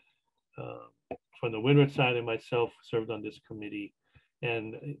the Windward side and myself served on this committee.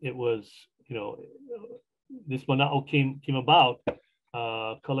 And it was, you know, this mana'o came about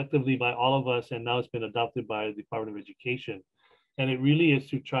collectively by all of us, and now it's been adopted by the Department of Education. And it really is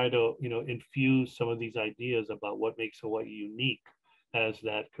to try to, you know, infuse some of these ideas about what makes Hawaii unique as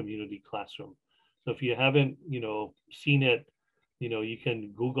that community classroom. So if you haven't, you know, seen it, you know, you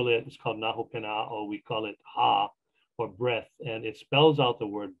can Google it. It's called Naho Pena, or we call it Ha, or breath. And it spells out the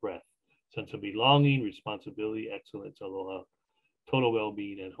word breath: sense of belonging, responsibility, excellence, aloha, total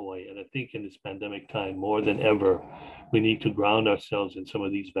well-being in Hawaii. And I think in this pandemic time, more than ever, we need to ground ourselves in some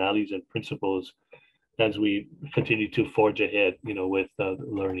of these values and principles as we continue to forge ahead, you know, with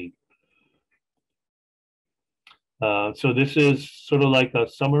learning. So this is sort of like a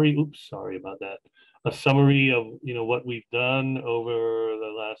summary. Oops, sorry about that. A summary of, you know, what we've done over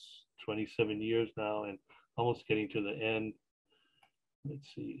the last 27 years now, and almost getting to the end.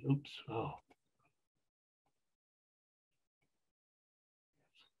 Let's see. Oops. Oh.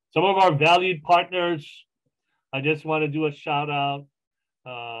 Some of our valued partners, I just want to do a shout out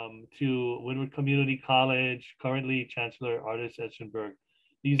to Windward Community College, currently Chancellor Ardis Eschenberg.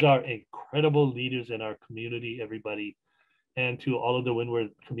 These are incredible leaders in our community, everybody. And to all of the Windward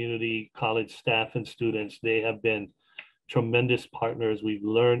Community College staff and students, they have been tremendous partners. We've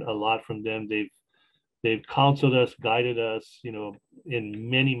learned a lot from them. They've counseled us, guided us, you know, in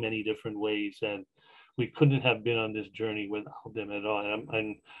many, many different ways. And we couldn't have been on this journey without them at all.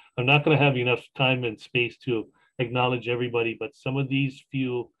 And I'm not going to have enough time and space to acknowledge everybody, but some of these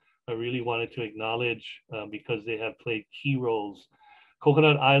few I really wanted to acknowledge because they have played key roles.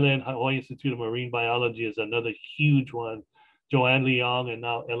 Coconut Island Hawaii Institute of Marine Biology is another huge one. Joanne Leong and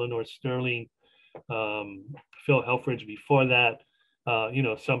now Eleanor Sterling. Phil Helfrich before that, you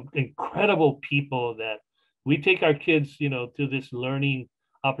know, some incredible people that we take our kids, you know, to this learning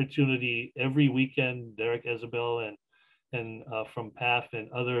opportunity every weekend. Derek Isabel and from PAF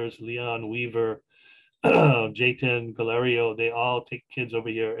and others, Leon Weaver, Jayton Galerio, they all take kids over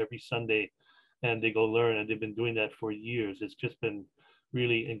here every Sunday and they go learn, and they've been doing that for years. It's just been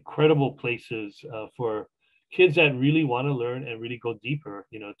really incredible places for kids that really want to learn and really go deeper,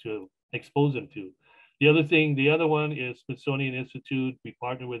 you know, to expose them to. The other one is Smithsonian Institute. We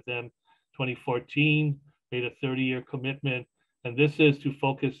partnered with them 2014, made a 30-year commitment. And this is to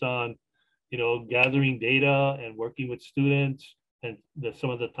focus on, you know, gathering data and working with students and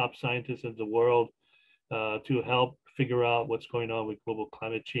some of the top scientists in the world to help figure out what's going on with global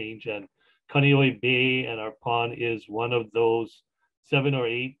climate change. And Kaneohe Bay and our pond is one of those 7 or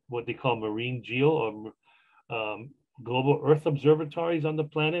 8, what they call marine geo or global Earth observatories on the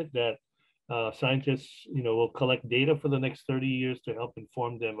planet that scientists, you know, will collect data for the next 30 years to help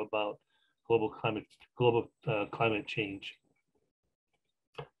inform them about global climate change.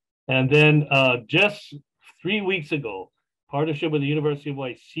 And then just 3 weeks ago, partnership with the University of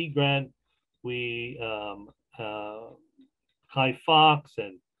Hawaii Sea Grant, we Kai Fox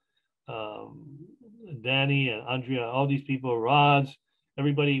and Danny and Andrea, all these people, Roz,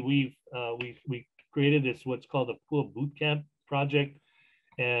 everybody, we created this what's called a pool boot camp project.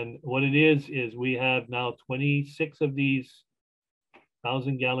 And what it is we have now 26 of these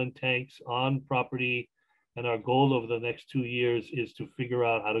 1,000-gallon tanks on property. And our goal over the next 2 years is to figure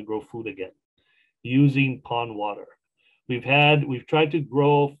out how to grow food again using pond water. We've tried to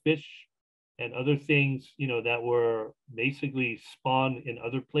grow fish and other things, you know, that were basically spawned in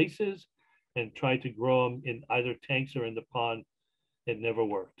other places and tried to grow them in either tanks or in the pond. It never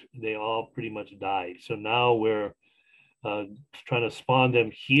worked. They all pretty much died. So now we're trying to spawn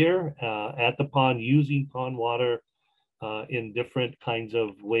them here at the pond using pond water in different kinds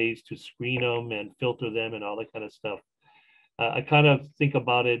of ways to screen them and filter them and all that kind of stuff. I kind of think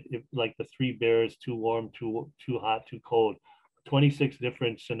about it like the 3 bears, too warm, too hot, too cold, 26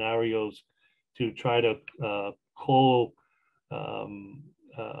 different scenarios to try to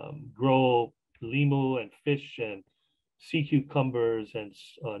grow limu and fish and sea cucumbers and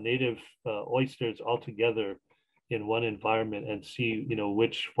native oysters all together in one environment and see, you know,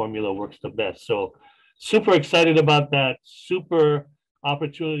 which formula works the best. So super excited about that. Super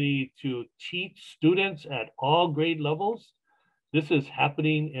opportunity to teach students at all grade levels. This is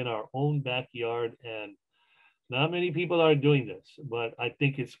happening in our own backyard, and not many people are doing this, but I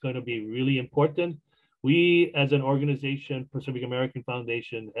think it's going to be really important. We, as an organization, Pacific American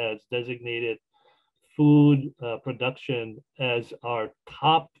Foundation, has designated food production as our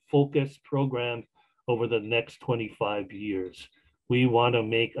top focus program over the next 25 years. We want to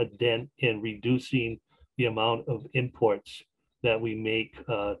make a dent in reducing the amount of imports that we make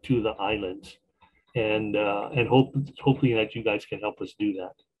to the islands, and hopefully that you guys can help us do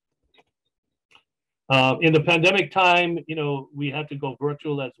that. In the pandemic time, you know, we had to go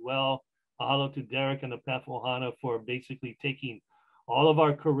virtual as well. Mahalo to Derek and the PAF Ohana for basically taking all of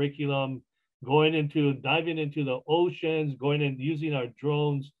our curriculum, diving into the oceans, going and using our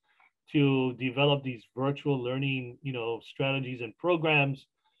drones to develop these virtual learning, you know, strategies and programs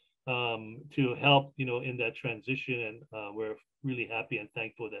to help, you know, in that transition. And we're really happy and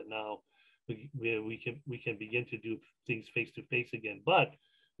thankful that now we can begin to do things face to face again. But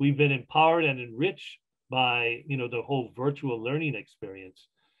we've been empowered and enriched by, you know, the whole virtual learning experience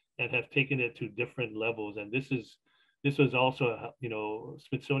and have taken it to different levels. And this was also, you know,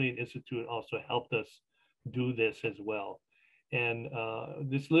 Smithsonian Institute also helped us do this as well. And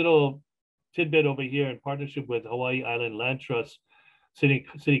this little tidbit over here, in partnership with Hawaii Island Land Trust,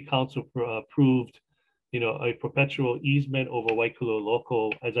 City Council approved, you know, a perpetual easement over Waikalua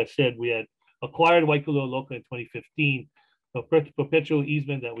Loko. As I said, we had acquired Waikalua Loko in 2015. The perpetual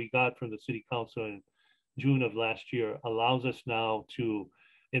easement that we got from the City Council in June of last year allows us now to,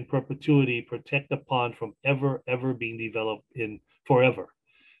 in perpetuity, protect the pond from ever being developed in forever.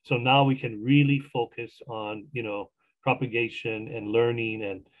 So now we can really focus on, you know, propagation and learning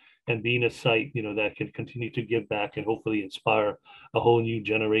and being a site, you know, that can continue to give back and hopefully inspire a whole new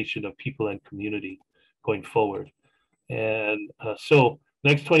generation of people and community going forward. And so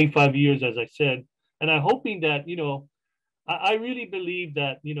next 25 years, as I said, and I'm hoping that, you know, I really believe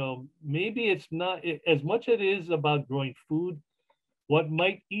that, you know, maybe it's not as much as it is about growing food. What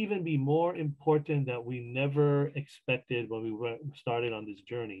might even be more important that we never expected when we started on this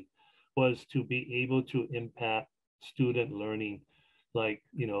journey was to be able to impact student learning, like,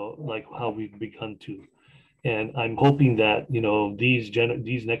 you know, like how we've begun to. And I'm hoping that, you know, these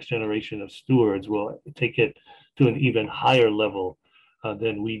next generation of stewards will take it to an even higher level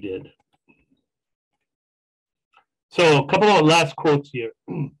than we did. So a couple of last quotes here.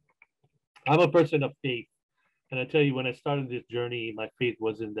 I'm a person of faith. And I tell you, when I started this journey, my faith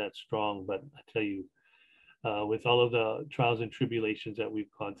wasn't that strong. But I tell you, with all of the trials and tribulations that we've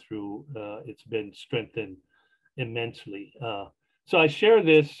gone through, it's been strengthened immensely. So I share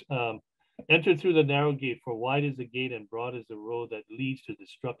this. Enter through the narrow gate, for wide is the gate and broad is the road that leads to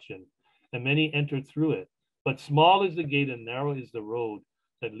destruction, and many enter through it. But small is the gate and narrow is the road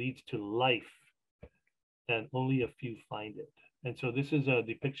that leads to life, and only a few find it. And so this is a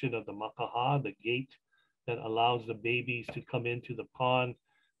depiction of the makaha, the gate that allows the babies to come into the pond.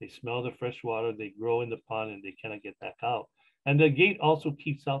 They smell the fresh water, they grow in the pond, and they cannot get back out. And the gate also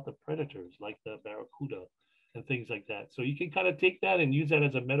keeps out the predators like the barracuda and things like that. So you can kind of take that and use that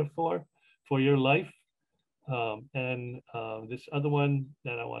as a metaphor for your life. This other one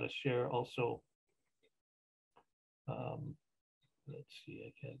that I want to share also. Let's see,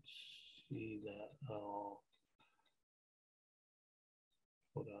 I can't see that. Oh,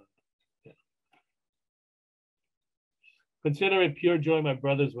 hold on. Yeah. Consider it pure joy, my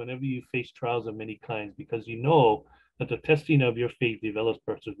brothers, whenever you face trials of many kinds, because you know that the testing of your faith develops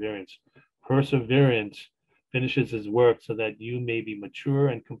perseverance. Perseverance finishes his work so that you may be mature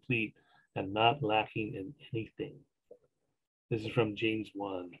and complete and not lacking in anything. This is from James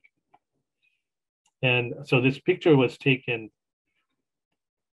 1. And so this picture was taken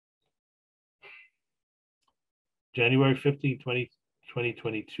January 15,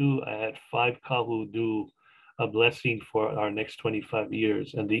 2022. I had 5 kahu do a blessing for our next 25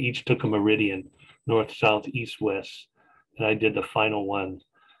 years, and they each took a meridian, north, south, east, west, and I did the final one.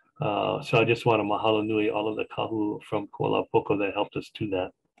 So I just want to mahalo nui all of the kahu from Kuala Poko that helped us do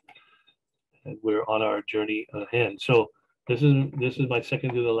that. And we're on our journey ahead. So this is my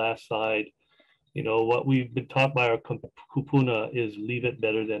second to the last slide. You know, what we've been taught by our kupuna is leave it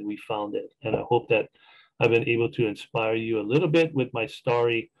better than we found it. And I hope that I've been able to inspire you a little bit with my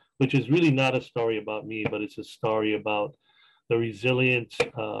story, which is really not a story about me, but it's a story about the resilience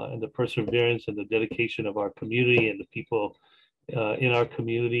and the perseverance and the dedication of our community and the people in our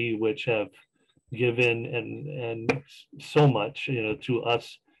community, which have given and so much, you know, to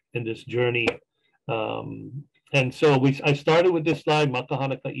us in this journey. And so I started with this slide,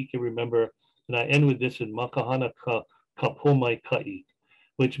 makahana ka'ike, remember, and I end with this in makahana ka pomai ka'i,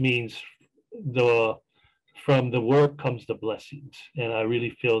 which means from the work comes the blessings. And I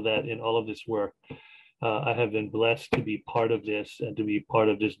really feel that in all of this work, I have been blessed to be part of this and to be part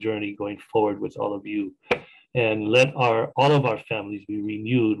of this journey going forward with all of you. And let all of our families be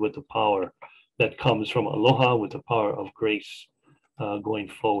renewed with the power that comes from aloha, with the power of grace going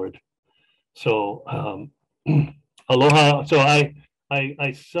forward. So aloha. So I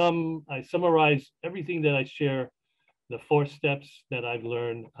summarize everything that I share, the 4 steps that I've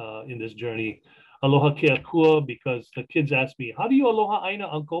learned in this journey. Aloha ke akua, because the kids ask me, how do you aloha aina,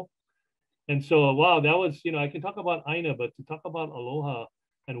 uncle? And so, wow, that was, you know, I can talk about aina, but to talk about aloha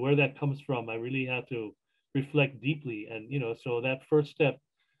and where that comes from, I really had to reflect deeply. And, you know, so that first step,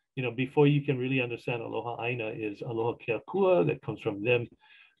 you know, before you can really understand aloha aina is aloha ke akua, that comes from them.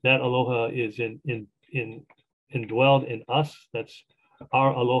 That aloha is indwelled in us. That's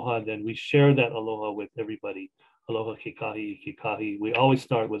our aloha. Then we share that aloha with everybody. Aloha ke kahi. We always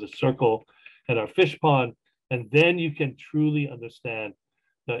start with a circle at our fish pond, and then you can truly understand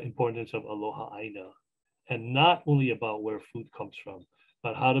the importance of aloha aina, and not only about where food comes from,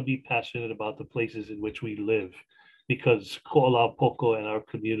 but how to be passionate about the places in which we live, because Ko'olau Poko and our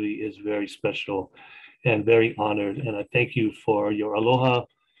community is very special and very honored. And I thank you for your aloha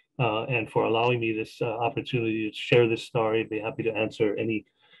and for allowing me this opportunity to share this story. I'd be happy to answer any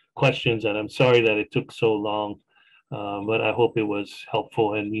questions, and I'm sorry that it took so long, but I hope it was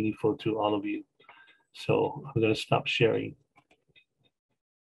helpful and meaningful to all of you. So I'm going to stop sharing.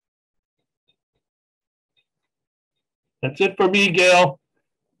 That's it for me, Gail.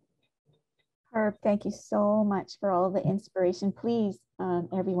 Herb, thank you so much for all the inspiration. Please,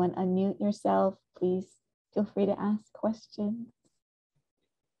 everyone, unmute yourself. Please feel free to ask questions.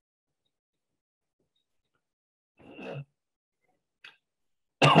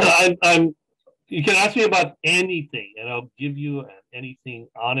 You can ask me about anything, and I'll give you anything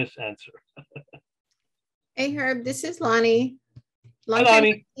honest answer. Hey, Herb, this is Lonnie. Hi,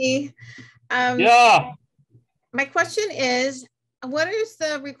 Lonnie. Yeah. My question is, what is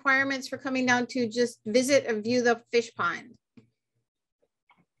the requirements for coming down to just visit and view the fish pond?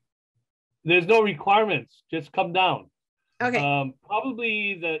 There's no requirements. Just come down. Okay.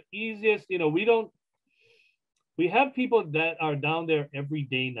 Probably the easiest, you know, we don't, we have people that are down there every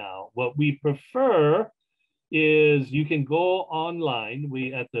day now. What we prefer is you can go online,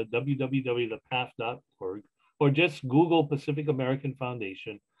 at the www.thepath.org, or just Google Pacific American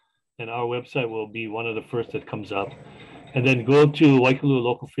Foundation, and our website will be one of the first that comes up. And then go to Waikalua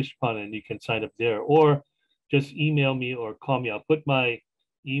Loko Fishpond and you can sign up there, or just email me or call me. I'll put my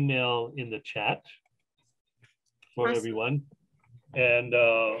email in the chat for everyone, and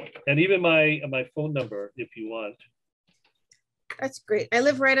even my phone number if you want. That's great. I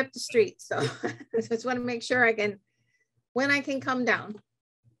live right up the street, so I just want to make sure when I can come down.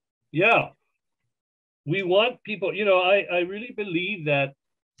 Yeah, we want people. I really believe that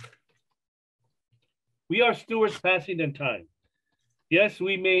we are stewards passing in time. Yes,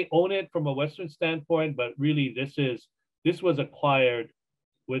 we may own it from a Western standpoint, but really this was acquired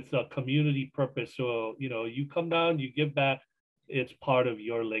with a community purpose. So, you come down, you give back, it's part of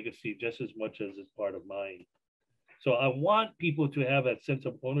your legacy just as much as it's part of mine. So I want people to have that sense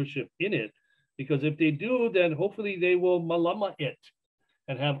of ownership in it, because if they do, then hopefully they will malama it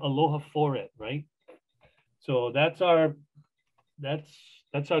and have aloha for it, right? So that's our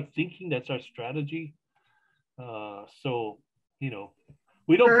thinking, that's our strategy. So,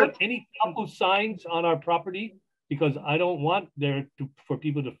 we don't put any tapu signs on our property because I don't want for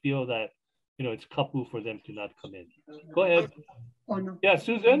people to feel that, it's kapu for them to not come in. Go ahead. Oh, no. Yeah,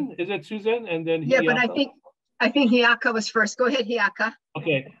 Susan, is it Susan? And then yeah, Hiaka? but I think Hiaka was first. Go ahead, Hiaka.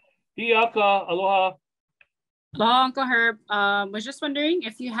 Okay, Hiaka, aloha. Aloha, Uncle Herb. Was just wondering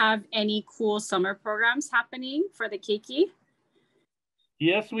if you have any cool summer programs happening for the keiki.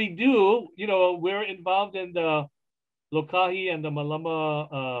 Yes, we do. We're involved in the Lokahi and the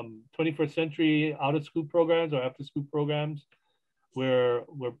Malama 21st century out of school programs or after school programs.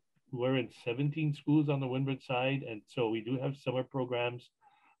 We're in 17 schools on the windward side, and so we do have summer programs.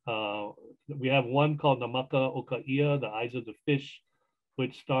 We have one called Namaka Okaia, the Eyes of the Fish,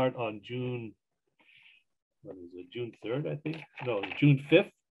 which start on June 3rd, I think. No, June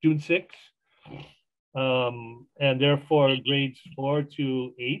 5th, June 6th. And they're for grades 4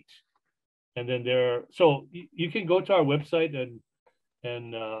 to 8. And then so you can go to our website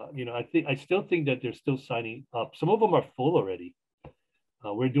and I still think that they're still signing up. Some of them are full already.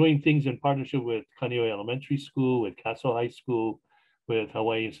 We're doing things in partnership with Kaneohe Elementary School, with Castle High School, with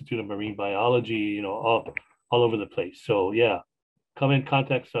Hawaii Institute of Marine Biology, all over the place. So yeah, come and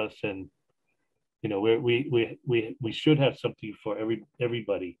contact us, and we should have something for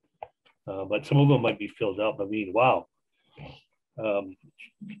everybody. But some of them might be filled up. I mean, wow. The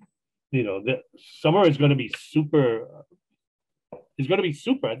summer is going to be super. It's going to be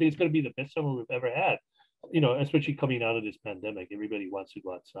super. I think it's going to be the best summer we've ever had. Especially coming out of this pandemic, everybody wants to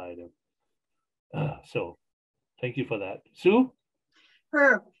go outside. So thank you for that. Sue?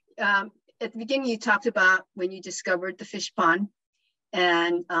 Herb, at the beginning you talked about when you discovered the fish pond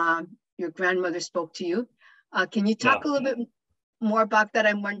and your grandmother spoke to you. Can you talk a little bit more about that?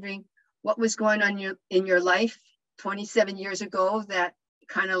 I'm wondering what was going on in your life 27 years ago that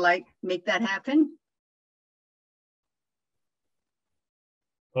kind of like make that happen?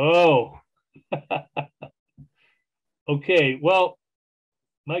 Oh, okay. Well,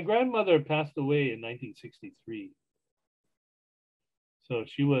 my grandmother passed away in 1963. So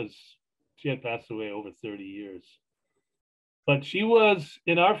she had passed away over 30 years. But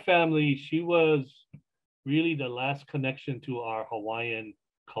in our family, she was really the last connection to our Hawaiian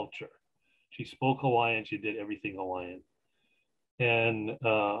culture. She spoke Hawaiian, she did everything Hawaiian. And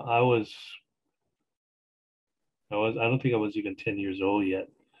I don't think I was even 10 years old yet.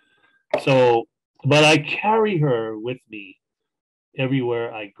 So, but I carry her with me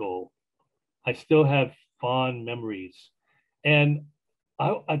everywhere I go. I still have fond memories. And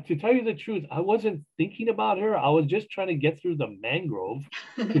to tell you the truth, I wasn't thinking about her. I was just trying to get through the mangrove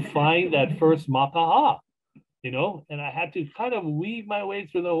to find that first makaha, and I had to kind of weave my way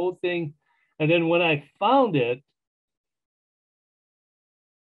through the whole thing. And then when I found it,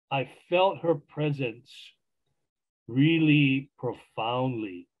 I felt her presence really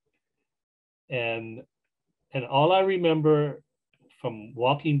profoundly. And all I remember from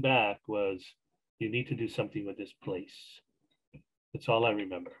walking back was, you need to do something with this place. That's all I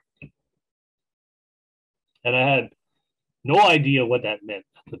remember. And I had no idea what that meant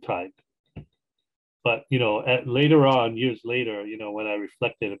at the time. But, later on, years later, when I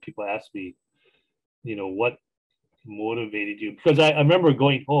reflected and people asked me, what motivated you? Because I remember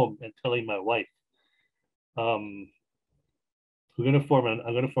going home and telling my wife, I'm going to form a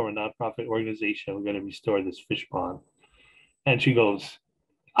nonprofit organization. We're going to restore this fish pond. And she goes,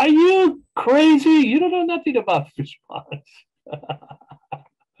 are you crazy? You don't know nothing about fish ponds.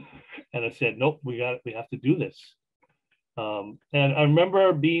 And I said, nope, we have to do this. And I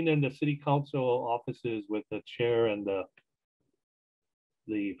remember being in the city council offices with the chair and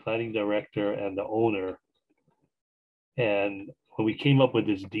the planning director and the owner. And when we came up with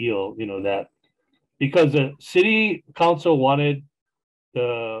this deal, you know, that because the city council wanted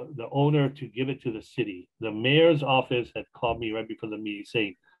the owner to give it to the city, the mayor's office had called me right before the meeting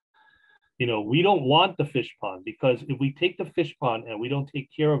saying, you know, we don't want the fish pond, because if we take the fish pond and we don't take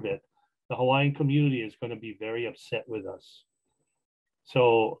care of it, the Hawaiian community is going to be very upset with us.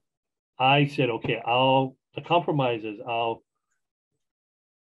 So I said, okay, the compromise is I'll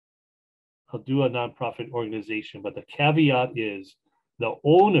do a nonprofit organization, but the caveat is the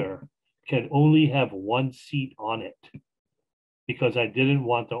owner can only have one seat on it, because I didn't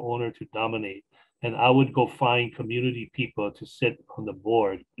want the owner to dominate. And I would go find community people to sit on the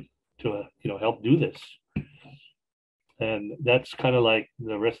board to, you know, help do this. And that's kind of like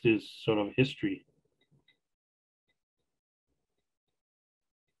the rest is sort of history.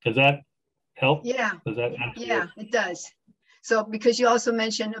 Does that help? Yeah. Does that answer? Yeah, it does. So because you also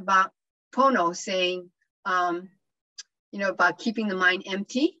mentioned about Pono saying, you know, about keeping the mind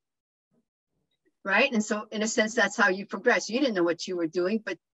empty, right? And so in a sense, that's how you progress. You didn't know what you were doing,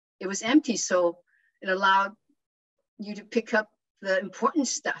 but it was empty. So it allowed you to pick up the important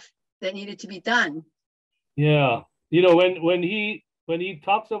stuff that needed to be done. Yeah. You know, when he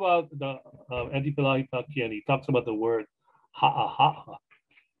talks about the Antipalahi and he talks about the word ha'aha'a,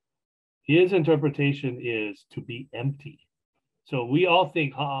 his interpretation is to be empty. So we all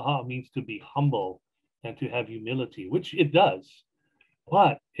think ha'aha'a means to be humble and to have humility, which it does.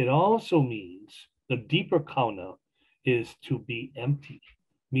 But it also means the deeper kauna is to be empty,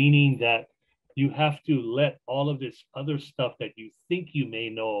 meaning that you have to let all of this other stuff that you think you may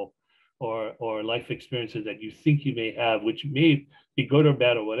know, or life experiences that you think you may have, which may be good or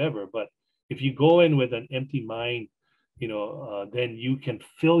bad or whatever. But if you go in with an empty mind, you know, then you can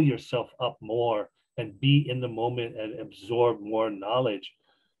fill yourself up more and be in the moment and absorb more knowledge,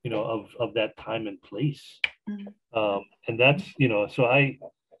 you know, of that time and place. Mm-hmm. And that's, you know, so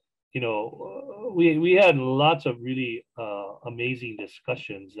we had lots of really amazing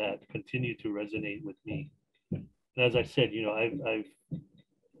discussions that continue to resonate with me. And as I said, you know,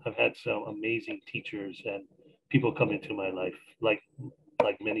 I've had some amazing teachers and people come into my life, like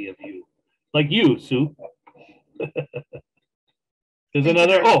many of you, like you, Sue. There's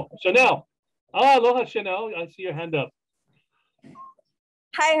another. Oh, Chanel. Oh, aloha, Chanel. I see your hand up.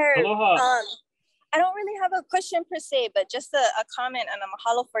 Hi, Herb. Aloha. I don't really have a question per se, but just a comment and a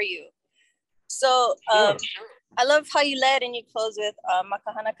mahalo for you. So Sure. I love how you led and you close with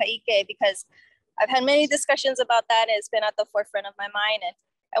makahana ka'ike, because I've had many discussions about that. And it's been at the forefront of my mind.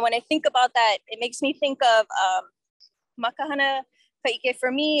 And when I think about that, it makes me think of makahana ka'ike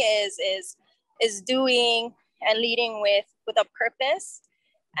for me is doing and leading with a purpose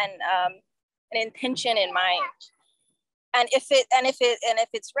and an intention in mind. And if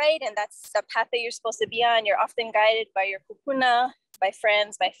it's right, and that's the path that you're supposed to be on, you're often guided by your kupuna, by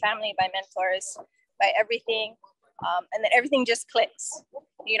friends, by family, by mentors, by everything, and then everything just clicks,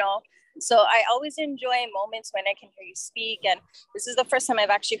 you know. So I always enjoy moments when I can hear you speak, and this is the first time I've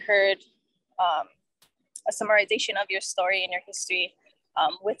actually heard a summarization of your story and your history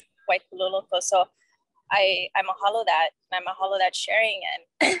with Waikalua Loko. So I mahalo that, and I mahalo that sharing.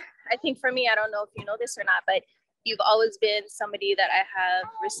 And I think for me, I don't know if you know this or not, but you've always been somebody that I have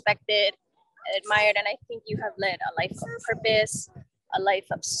respected, admired, and I think you have led a life of purpose, a life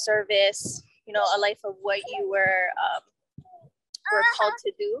of service, you know, a life of what you were called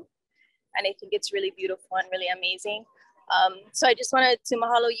to do. And I think it's really beautiful and really amazing. So I just wanted to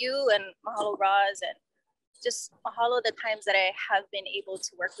mahalo you and mahalo Roz, and just mahalo the times that I have been able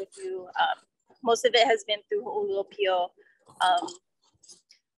to work with you. Most of it has been through Ho'oluopio.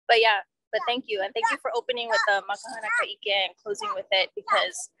 But thank you. And thank you for opening with the makahana ka'ike and closing with it,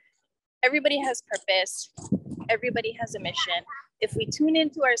 because everybody has purpose. Everybody has a mission. If we tune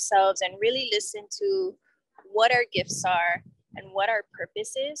into ourselves and really listen to what our gifts are and what our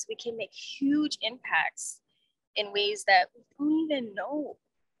purpose is, we can make huge impacts in ways that we don't even know,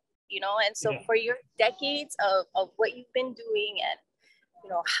 you know? And so for your decades of what you've been doing, and, you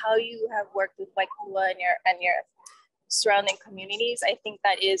know, how you have worked with Waikalua and your surrounding communities, I think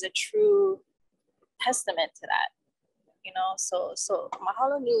that is a true testament to that, you know? So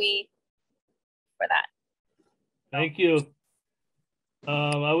mahalo nui for that. Thank you.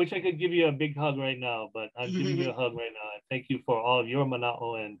 I wish I could give you a big hug right now, but I'm giving you a hug right now. And thank you for all of your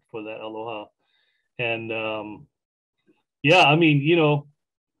mana'o and for that aloha. And yeah, I mean, you know,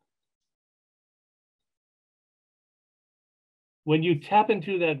 when you tap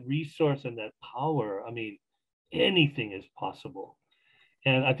into that resource and that power, I mean, anything is possible.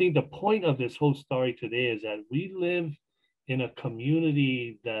 And I think the point of this whole story today is that we live in a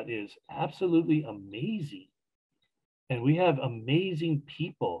community that is absolutely amazing. And we have amazing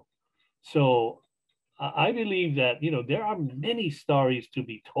people. So I believe that, you know, there are many stories to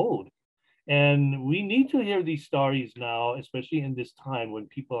be told. And we need to hear these stories now, especially in this time when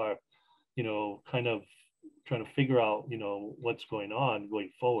people are, you know, kind of trying to figure out, you know, what's going on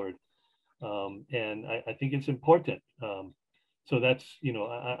going forward. And I think it's important. So that's, you know,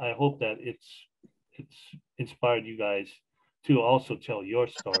 I hope that it's inspired you guys to also tell your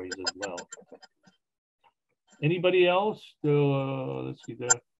stories as well. Anybody else? So, let's see there.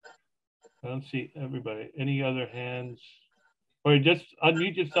 I don't see everybody. Any other hands? Or just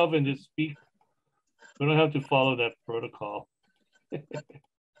unmute yourself and just speak. We don't have to follow that protocol.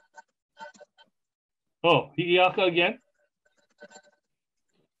 Oh, Hi'iaka again?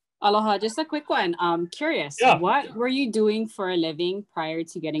 Aloha, just a quick one. Curious, yeah. What were you doing for a living prior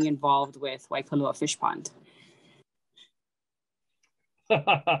to getting involved with Waikalua Fishpond?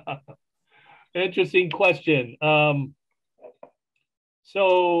 Interesting question.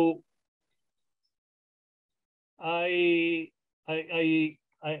 So I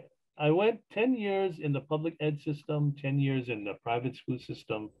went 10 years in the public ed system, 10 years in the private school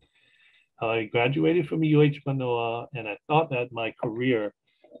system. I graduated from UH Manoa, and I thought that my career,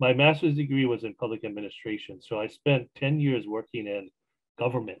 my master's degree was in public administration. So I spent 10 years working in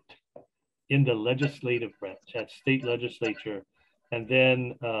government, in the legislative branch at state legislature. And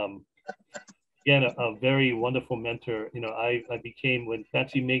then again, a very wonderful mentor. You know, I became, when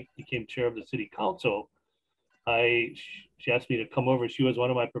Patsy Mink became chair of the city council, she asked me to come over. She was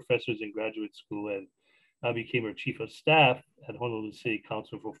one of my professors in graduate school, and I became her chief of staff at Honolulu City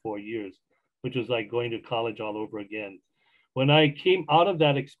Council for 4 years, which was like going to college all over again. When I came out of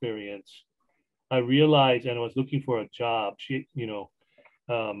that experience, I realized, and I was looking for a job,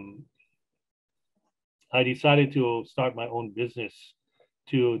 I decided to start my own business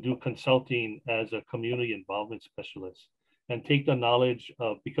to do consulting as a community involvement specialist and take the knowledge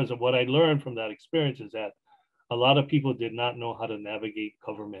of, because of what I learned from that experience is that a lot of people did not know how to navigate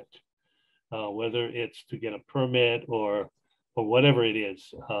government, whether it's to get a permit or whatever it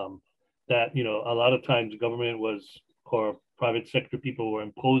is. That, you know, a lot of times government was, or private sector people were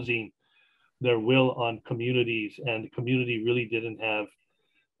imposing their will on communities, and the community really didn't have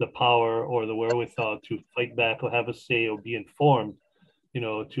the power or the wherewithal to fight back or have a say or be informed, you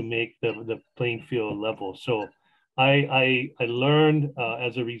know, to make the playing field level. So I learned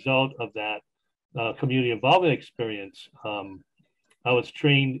as a result of that community involvement experience. I was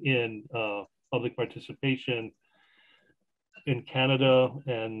trained in public participation in Canada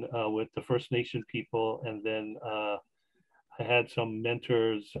and with the First Nation people. And then I had some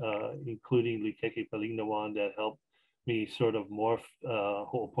mentors, including Likeke Palinawan, that helped me sort of morph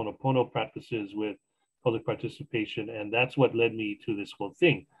Ho'oponopono practices with public participation. And that's what led me to this whole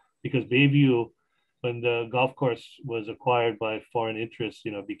thing. Because Bayview, when the golf course was acquired by foreign interests,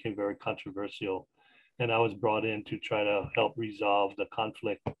 you know, became very controversial. And I was brought in to try to help resolve the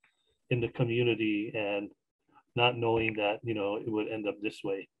conflict in the community, and not knowing that, you know, it would end up this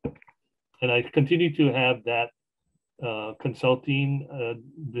way. And I continue to have that consulting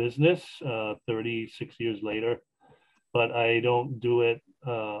business 36 years later, but I don't do it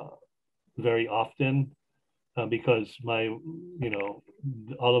very often because my, you know,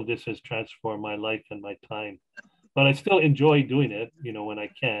 all of this has transformed my life and my time. But I still enjoy doing it, you know, when I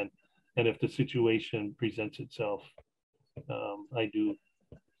can. And if the situation presents itself, I do.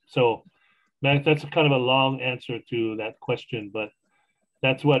 So that's kind of a long answer to that question, but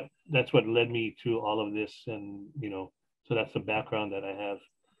that's what led me to all of this. And, you know, so that's the background that I have.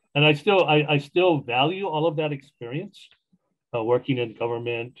 And I still value all of that experience, working in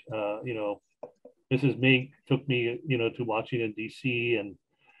government. You know, Mrs. Mink took me, you know, to Washington, D.C., and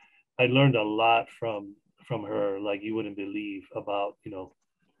I learned a lot from her, like you wouldn't believe, about, you know,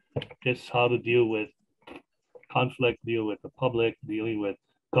 just how to deal with conflict, deal with the public, dealing with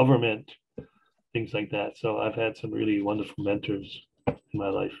government, things like that. So I've had some really wonderful mentors in my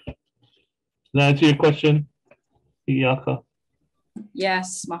life. Does that answer your question, Hi'iaka?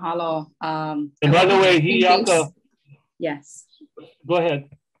 Yes, mahalo. And by the way, Hi'iaka. Yes. Go ahead.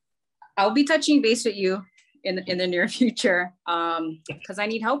 I'll be touching base with you in the near future because I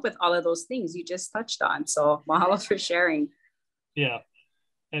need help with all of those things you just touched on. So mahalo for sharing. Yeah.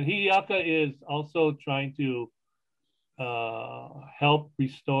 And Hi'iaka is also trying to help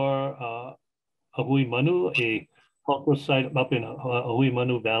restore Ahui Manu, a cultural site up in Ahui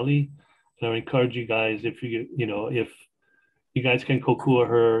Manu Valley. And I encourage you guys, if you guys can kokua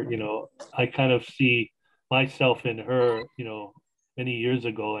her. You know, I kind of see myself in her, you know, many years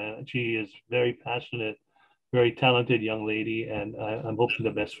ago, and she is very passionate, very talented young lady, and I'm hoping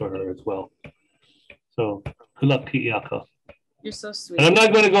the best for her as well. So good luck, Ki'iaka. You're so sweet. And I'm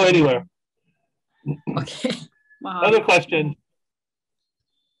not going to go anywhere. Okay. Wow. Other question.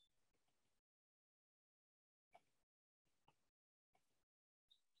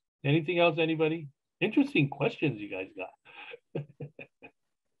 Anything else, anybody? Interesting questions you guys got.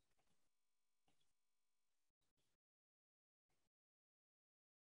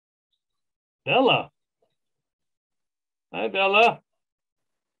 Bella. Hi, Bella.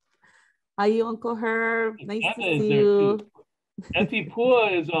 Hi, you, Uncle Herb. Nice Anna to is see there you. too. Auntie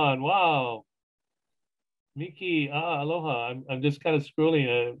Pua is on. Wow. Miki, aloha. I'm just kind of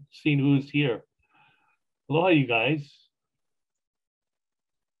scrolling, seeing who's here. Aloha, you guys.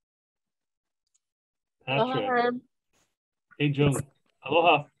 Aloha, Patrick. Herb. Hey, Jung.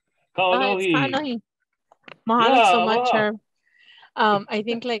 Aloha. Hi, it's Kaanohi. Kanohi. Mahalo Yeah, so much, aloha. Herb. I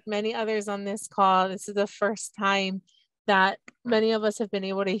think like many others on this call, this is the first time that many of us have been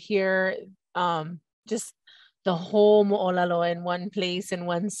able to hear just the whole mo'olelo in one place, in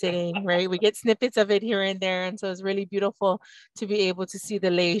one sitting, right? We get snippets of it here and there. And so it's really beautiful to be able to see the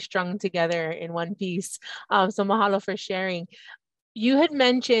lei strung together in one piece. So mahalo for sharing. You had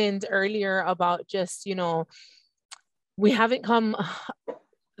mentioned earlier about just, you know, we haven't come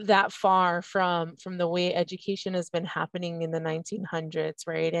that far from the way education has been happening in the 1900s,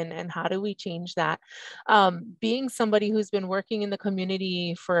 right? And how do we change that? Being somebody who's been working in the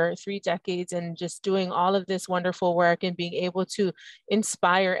community for 3 decades and just doing all of this wonderful work and being able to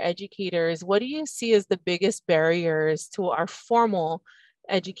inspire educators, what do you see as the biggest barriers to our formal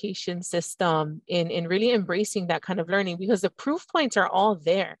education system in really embracing that kind of learning? Because the proof points are all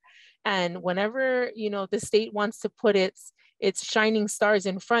there. And whenever, you know, the state wants to put its shining stars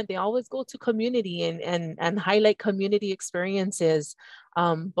in front, they always go to community and highlight community experiences.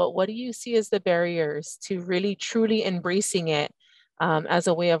 But what do you see as the barriers to really truly embracing it as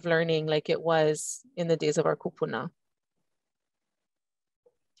a way of learning like it was in the days of our kupuna?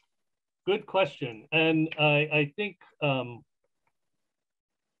 Good question. And I think,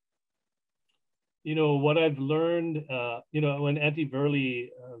 you know, what I've learned, you know, when Auntie Verlie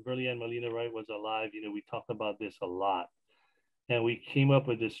and Melina Wright was alive, you know, we talked about this a lot. And we came up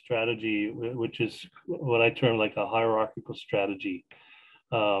with this strategy, which is what I term like a hierarchical strategy.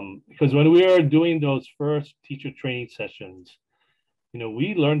 Because when we were doing those first teacher training sessions, you know,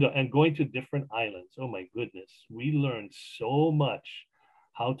 we learned, and going to different islands, oh my goodness, we learned so much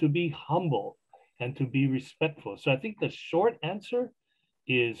how to be humble and to be respectful. So I think the short answer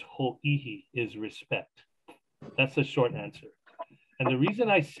is ho'ihi, is respect. That's the short answer. And the reason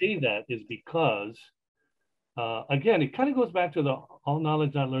I say that is because again, it kind of goes back to the all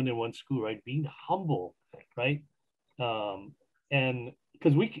knowledge not learned in one school, right? Being humble, right? And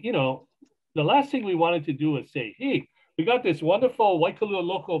because we, you know, the last thing we wanted to do is say, hey, we got this wonderful Waikalua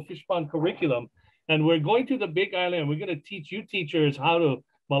Loko Fishpond curriculum, and we're going to the Big Island, and we're going to teach you teachers how to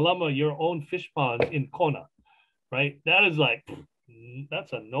malama your own fish ponds in Kona, right? That is like,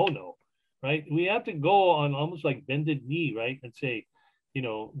 that's a no-no, right? We have to go on almost like bended knee, right? And say, you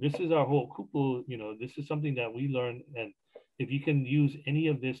know, this is our whole kupu, you know, this is something that we learn. And if you can use any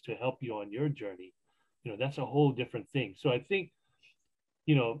of this to help you on your journey, you know, that's a whole different thing. So I think,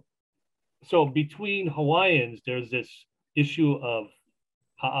 you know, so between Hawaiians, there's this issue of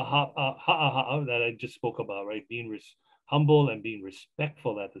ha'aha'a that I just spoke about, right? Being humble and being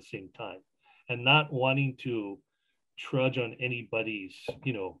respectful at the same time, and not wanting to trudge on anybody's,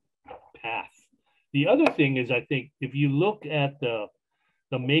 you know, path. The other thing is, I think if you look at the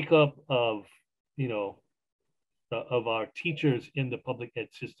makeup of, you know, of our teachers in the public ed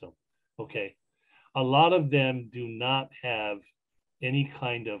system, okay, a lot of them do not have any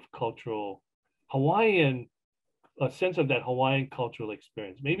kind of cultural Hawaiian, a sense of that Hawaiian cultural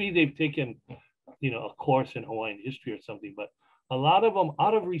experience. Maybe they've taken, you know, a course in Hawaiian history or something, but a lot of them,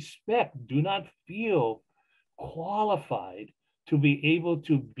 out of respect, do not feel qualified to be able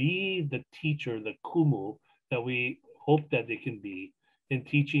to be the teacher, the kumu that we hope that they can be in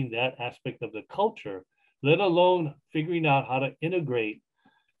teaching that aspect of the culture, let alone figuring out how to integrate,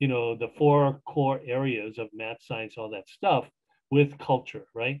 you know, the 4 core areas of math, science, all that stuff with culture,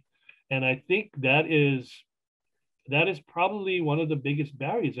 right? And I think that is probably one of the biggest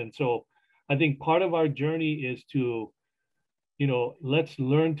barriers. And so I think part of our journey is to, you know, let's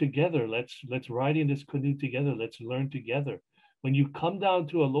learn together. Let's ride in this canoe together. Let's learn together. When you come down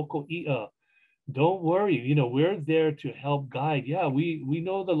to a local ia, don't worry, you know, we're there to help guide. Yeah, we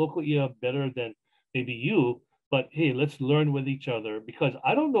know the local ia better than maybe you, but hey, let's learn with each other, because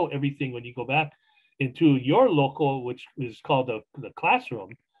I don't know everything. When you go back into your local, which is called the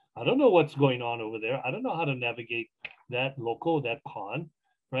classroom, I don't know what's going on over there. I don't know how to navigate that local, that pond,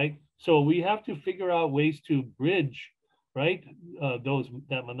 right? So we have to figure out ways to bridge, right, those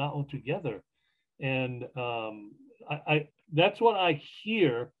that mana'o together. And that's what I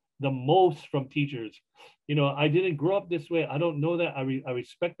hear the most from teachers. You know, I didn't grow up this way. I don't know that. I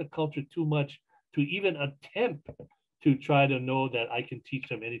respect the culture too much to even attempt to try to know that I can teach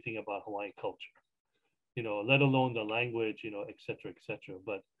them anything about Hawaiian culture, you know, let alone the language, you know, et cetera, et cetera.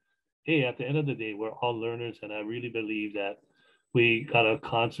 But hey, at the end of the day, we're all learners. And I really believe that we got to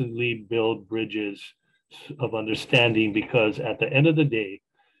constantly build bridges of understanding, because at the end of the day,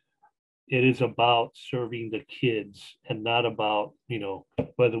 it is about serving the kids and not about, you know,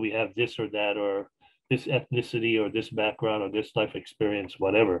 whether we have this or that, or this ethnicity or this background or this life experience,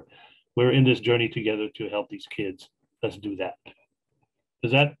 whatever. We're in this journey together to help these kids. Let's do that.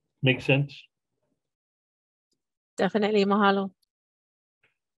 Does that make sense? Definitely, mahalo.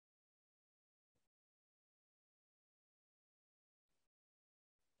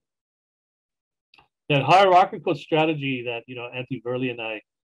 That hierarchical strategy that, you know, Auntie Burley and I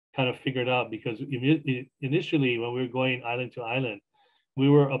kind of figured out, because initially when we were going island to island, we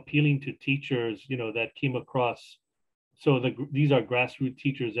were appealing to teachers, you know, that came across. So these are grassroots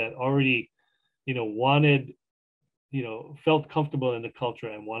teachers that already, you know, wanted, you know, felt comfortable in the culture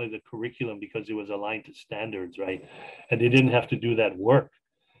and wanted the curriculum because it was aligned to standards, right? And they didn't have to do that work.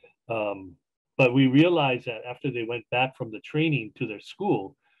 But we realized that after they went back from the training to their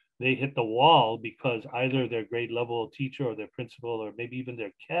school, they hit the wall because either their grade level teacher or their principal or maybe even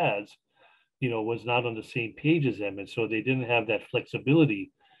their CAS, you know, was not on the same page as them. And so they didn't have that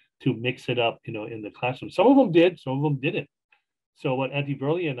flexibility to mix it up, you know, in the classroom. Some of them did, some of them didn't. So what Auntie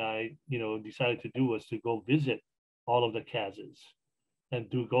Burley and I, you know, decided to do was to go visit all of the CASs and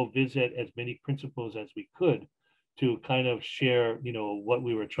go visit as many principals as we could to kind of share, you know, what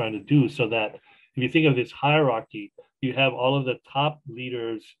we were trying to do, so that if you think of this hierarchy, you have all of the top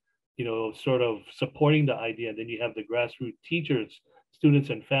leaders, you know, sort of supporting the idea. And then you have the grassroots teachers, students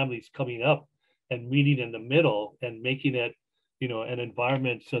and families coming up and meeting in the middle and making it, you know, an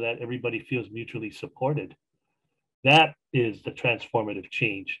environment so that everybody feels mutually supported. That is the transformative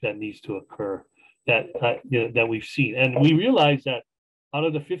change that needs to occur that, you know, that we've seen. And we realize that out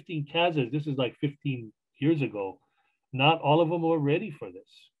of the 15 CASs, this is like 15 years ago, not all of them were ready for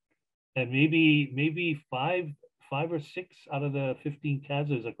this. And maybe five or six out of the 15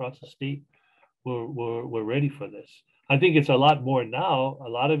 CASs across the state were ready for this. I think it's a lot more now, a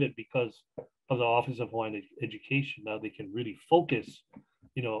lot of it because of the Office of Hawaiian Education. Now they can really focus,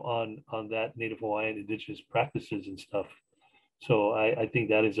 you know, on that Native Hawaiian indigenous practices and stuff. So I think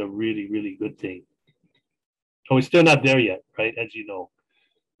that is a really, really good thing. And we're still not there yet, right? As you know,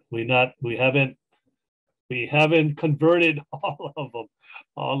 we haven't converted all of them,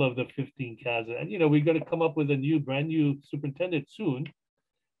 all of the 15 CAS. And, you know, we're going to come up with a brand new superintendent soon.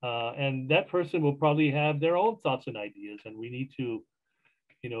 And that person will probably have their own thoughts and ideas. And we need to,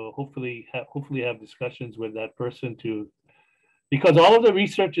 you know, hopefully have discussions with that person because all of the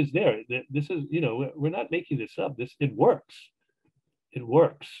research is there. This is, you know, we're not making this up. It works. It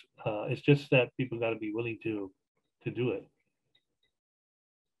works. It's just that people got to be willing to do it.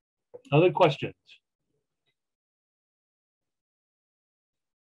 Other questions?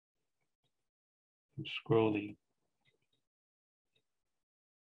 I'm scrolling.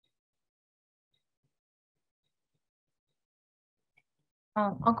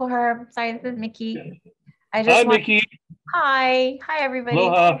 Uncle Herb, sorry, this is Mickey. Hi, Mickey. Hi everybody.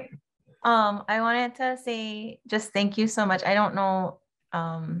 Aloha. I wanted to say just thank you so much. I don't know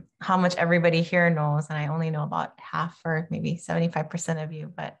how much everybody here knows, and I only know about half or maybe 75% of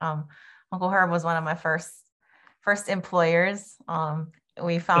you, but Uncle Herb was one of my first employers.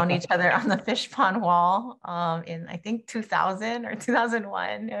 We found each other on the Fishpond wall in I think 2000 or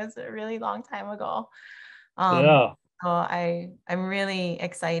 2001. It was a really long time ago. Yeah. So I'm really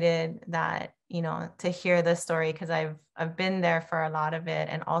excited that, you know, to hear this story, because I've been there for a lot of it,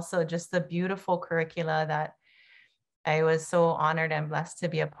 and also just the beautiful curricula that I was so honored and blessed to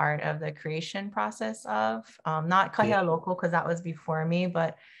be a part of the creation process of. Not Kahea Loko, because that was before me,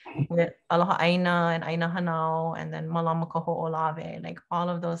 but with Aloha Aina and Aina Hanau, and then Malama Kaho Olave, like all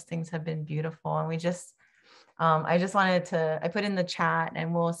of those things have been beautiful. And we just, I just wanted to, I put in the chat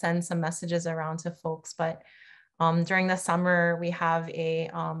and we'll send some messages around to folks, but during the summer, we have a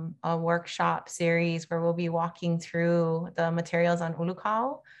workshop series where we'll be walking through the materials on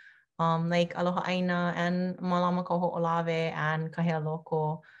Ulukau, like Aloha Aina and Malama Kaho Olave and Kahea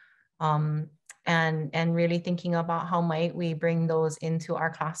Loko. and really thinking about how might we bring those into our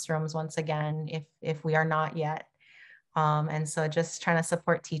classrooms once again, if we are not yet. And so just trying to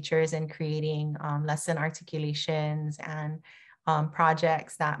support teachers in creating lesson articulations and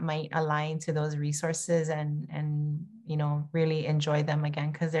projects that might align to those resources and you know, really enjoy them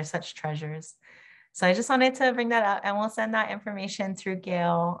again, because they're such treasures. So I just wanted to bring that up, and we'll send that information through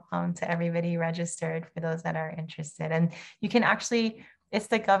Gail to everybody registered for those that are interested. And you can actually, it's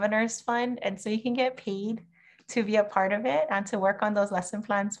the governor's fund, and so you can get paid to be a part of it and to work on those lesson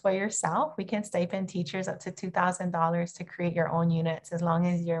plans for yourself. We can stipend teachers up to $2,000 to create your own units, as long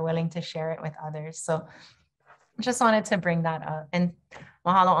as you're willing to share it with others. So just wanted to bring that up. And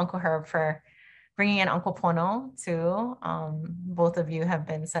mahalo, Uncle Herb, for bringing in Uncle Pono too. Both of you have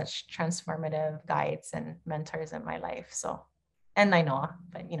been such transformative guides and mentors in my life. So, and Nainoa,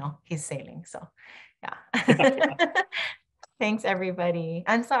 but you know, he's sailing. So yeah. Thanks everybody.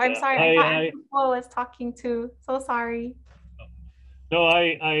 I'm sorry. I was talking too. So sorry. No,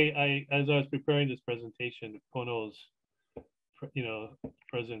 I as I was preparing this presentation, Pono's, you know,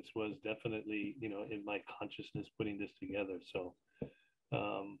 presence was definitely, you know, in my consciousness putting this together. So,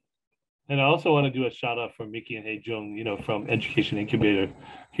 and I also want to do a shout out for Mickey and Hei Jung, you know, from Education Incubator,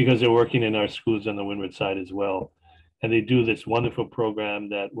 because they're working in our schools on the windward side as well. And they do this wonderful program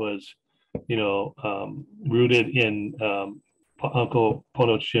that was, you know, rooted in Uncle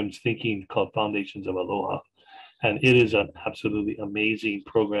Pono Chim's thinking, called Foundations of Aloha. And it is an absolutely amazing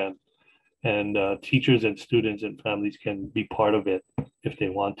program. And teachers and students and families can be part of it if they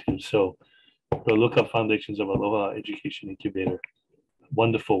want to. So go look up Foundations of Aloha Education Incubator.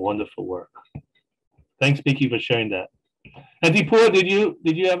 Wonderful, wonderful work. Thanks, Mickey, for sharing that. And Dipua, did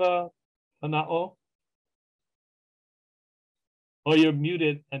you have a na'o? Oh, you're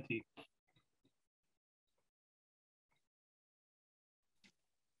muted, Auntie.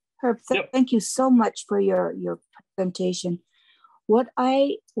 Herb, thank you so much for your presentation. What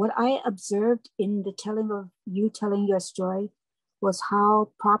I observed in the telling of you telling your story was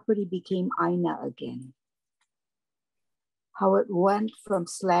how property became Aina again. How it went from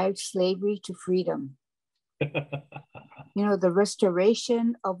slavery to freedom. You know, the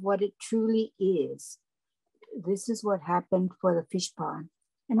restoration of what it truly is. This is what happened for the fish pond.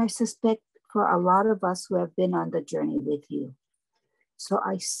 And I suspect for a lot of us who have been on the journey with you. So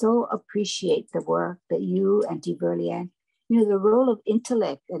I so appreciate the work that you and Tiberlian, you know, the role of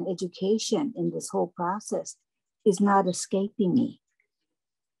intellect and education in this whole process is not escaping me.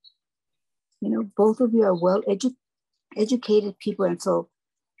 You know, both of you are well-educated people. And so,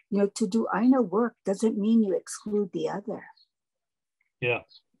 you know, to do Aina work doesn't mean you exclude the other. Yeah.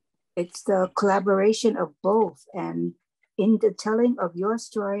 It's the collaboration of both. And in the telling of your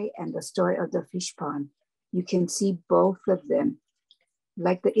story and the story of the fish pond, you can see both of them,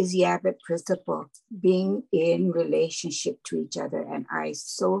 like the Isiabit principle, being in relationship to each other. And I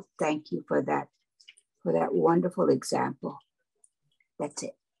so thank you for that wonderful example. That's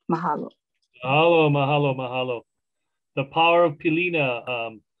it. Mahalo. Mahalo, mahalo, mahalo. The power of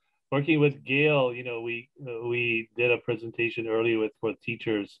Pilina. Working with Gail, you know, we did a presentation earlier for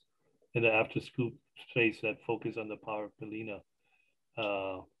teachers in the after-school space that focus on the power of Pilina.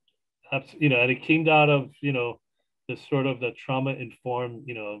 You know, and it came out of, you know, the sort of the trauma-informed,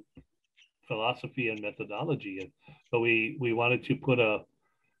 you know, philosophy and methodology. But we wanted to put a,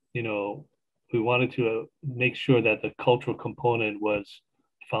 you know, we wanted to make sure that the cultural component was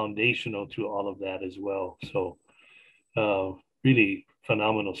foundational to all of that as well. So really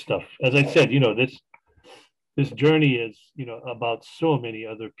phenomenal stuff. As I said, you know, this journey is, you know, about so many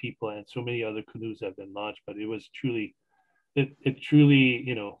other people and so many other canoes have been launched, but it was truly, it truly,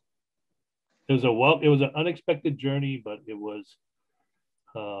 you know, it was an unexpected journey, but it was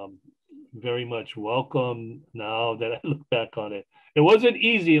very much welcome now that I look back on it. It wasn't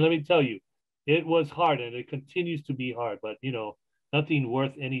easy, let me tell you. It was hard and it continues to be hard, but you know, nothing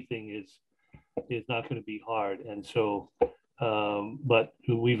worth anything is not going to be hard. And so, but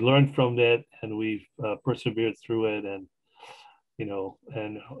we've learned from it and we've persevered through it, and you know,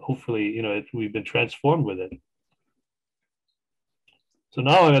 and hopefully, you know, we've been transformed with it. So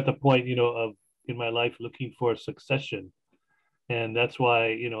now I'm at the point, you know, of in my life looking for succession. And that's why,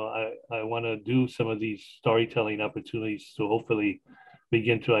 you know, I want to do some of these storytelling opportunities to hopefully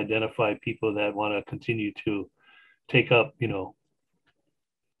begin to identify people that want to continue to take up, you know,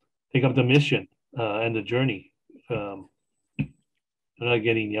 take up the mission and the journey. We're not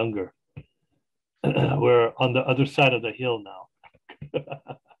getting younger. We're on the other side of the hill now.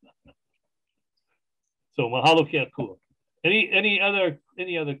 So mahalo kia kua. Any other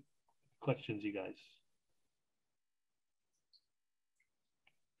questions, you guys?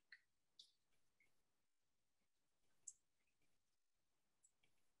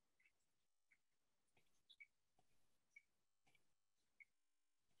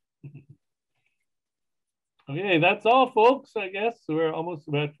 Okay, that's all, folks. I guess we're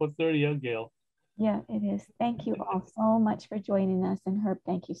at 4:30, Gail. Yeah, it is. Thank you all so much for joining us. And Herb,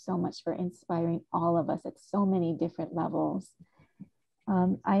 thank you so much for inspiring all of us at so many different levels.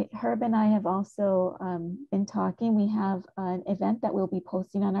 Herb and I have also been talking. We have an event that we'll be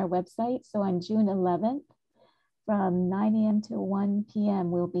posting on our website. So on June 11th, from 9 a.m. to 1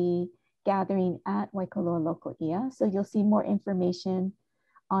 p.m., we'll be gathering at Waikalua Loko. So you'll see more information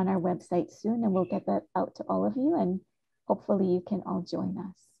on our website soon, and we'll get that out to all of you, and hopefully you can all join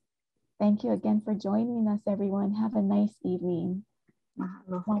us. Thank you again for joining us, everyone. Have a nice evening.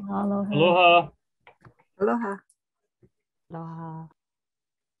 Mahalo. Aloha. Aloha. Aloha.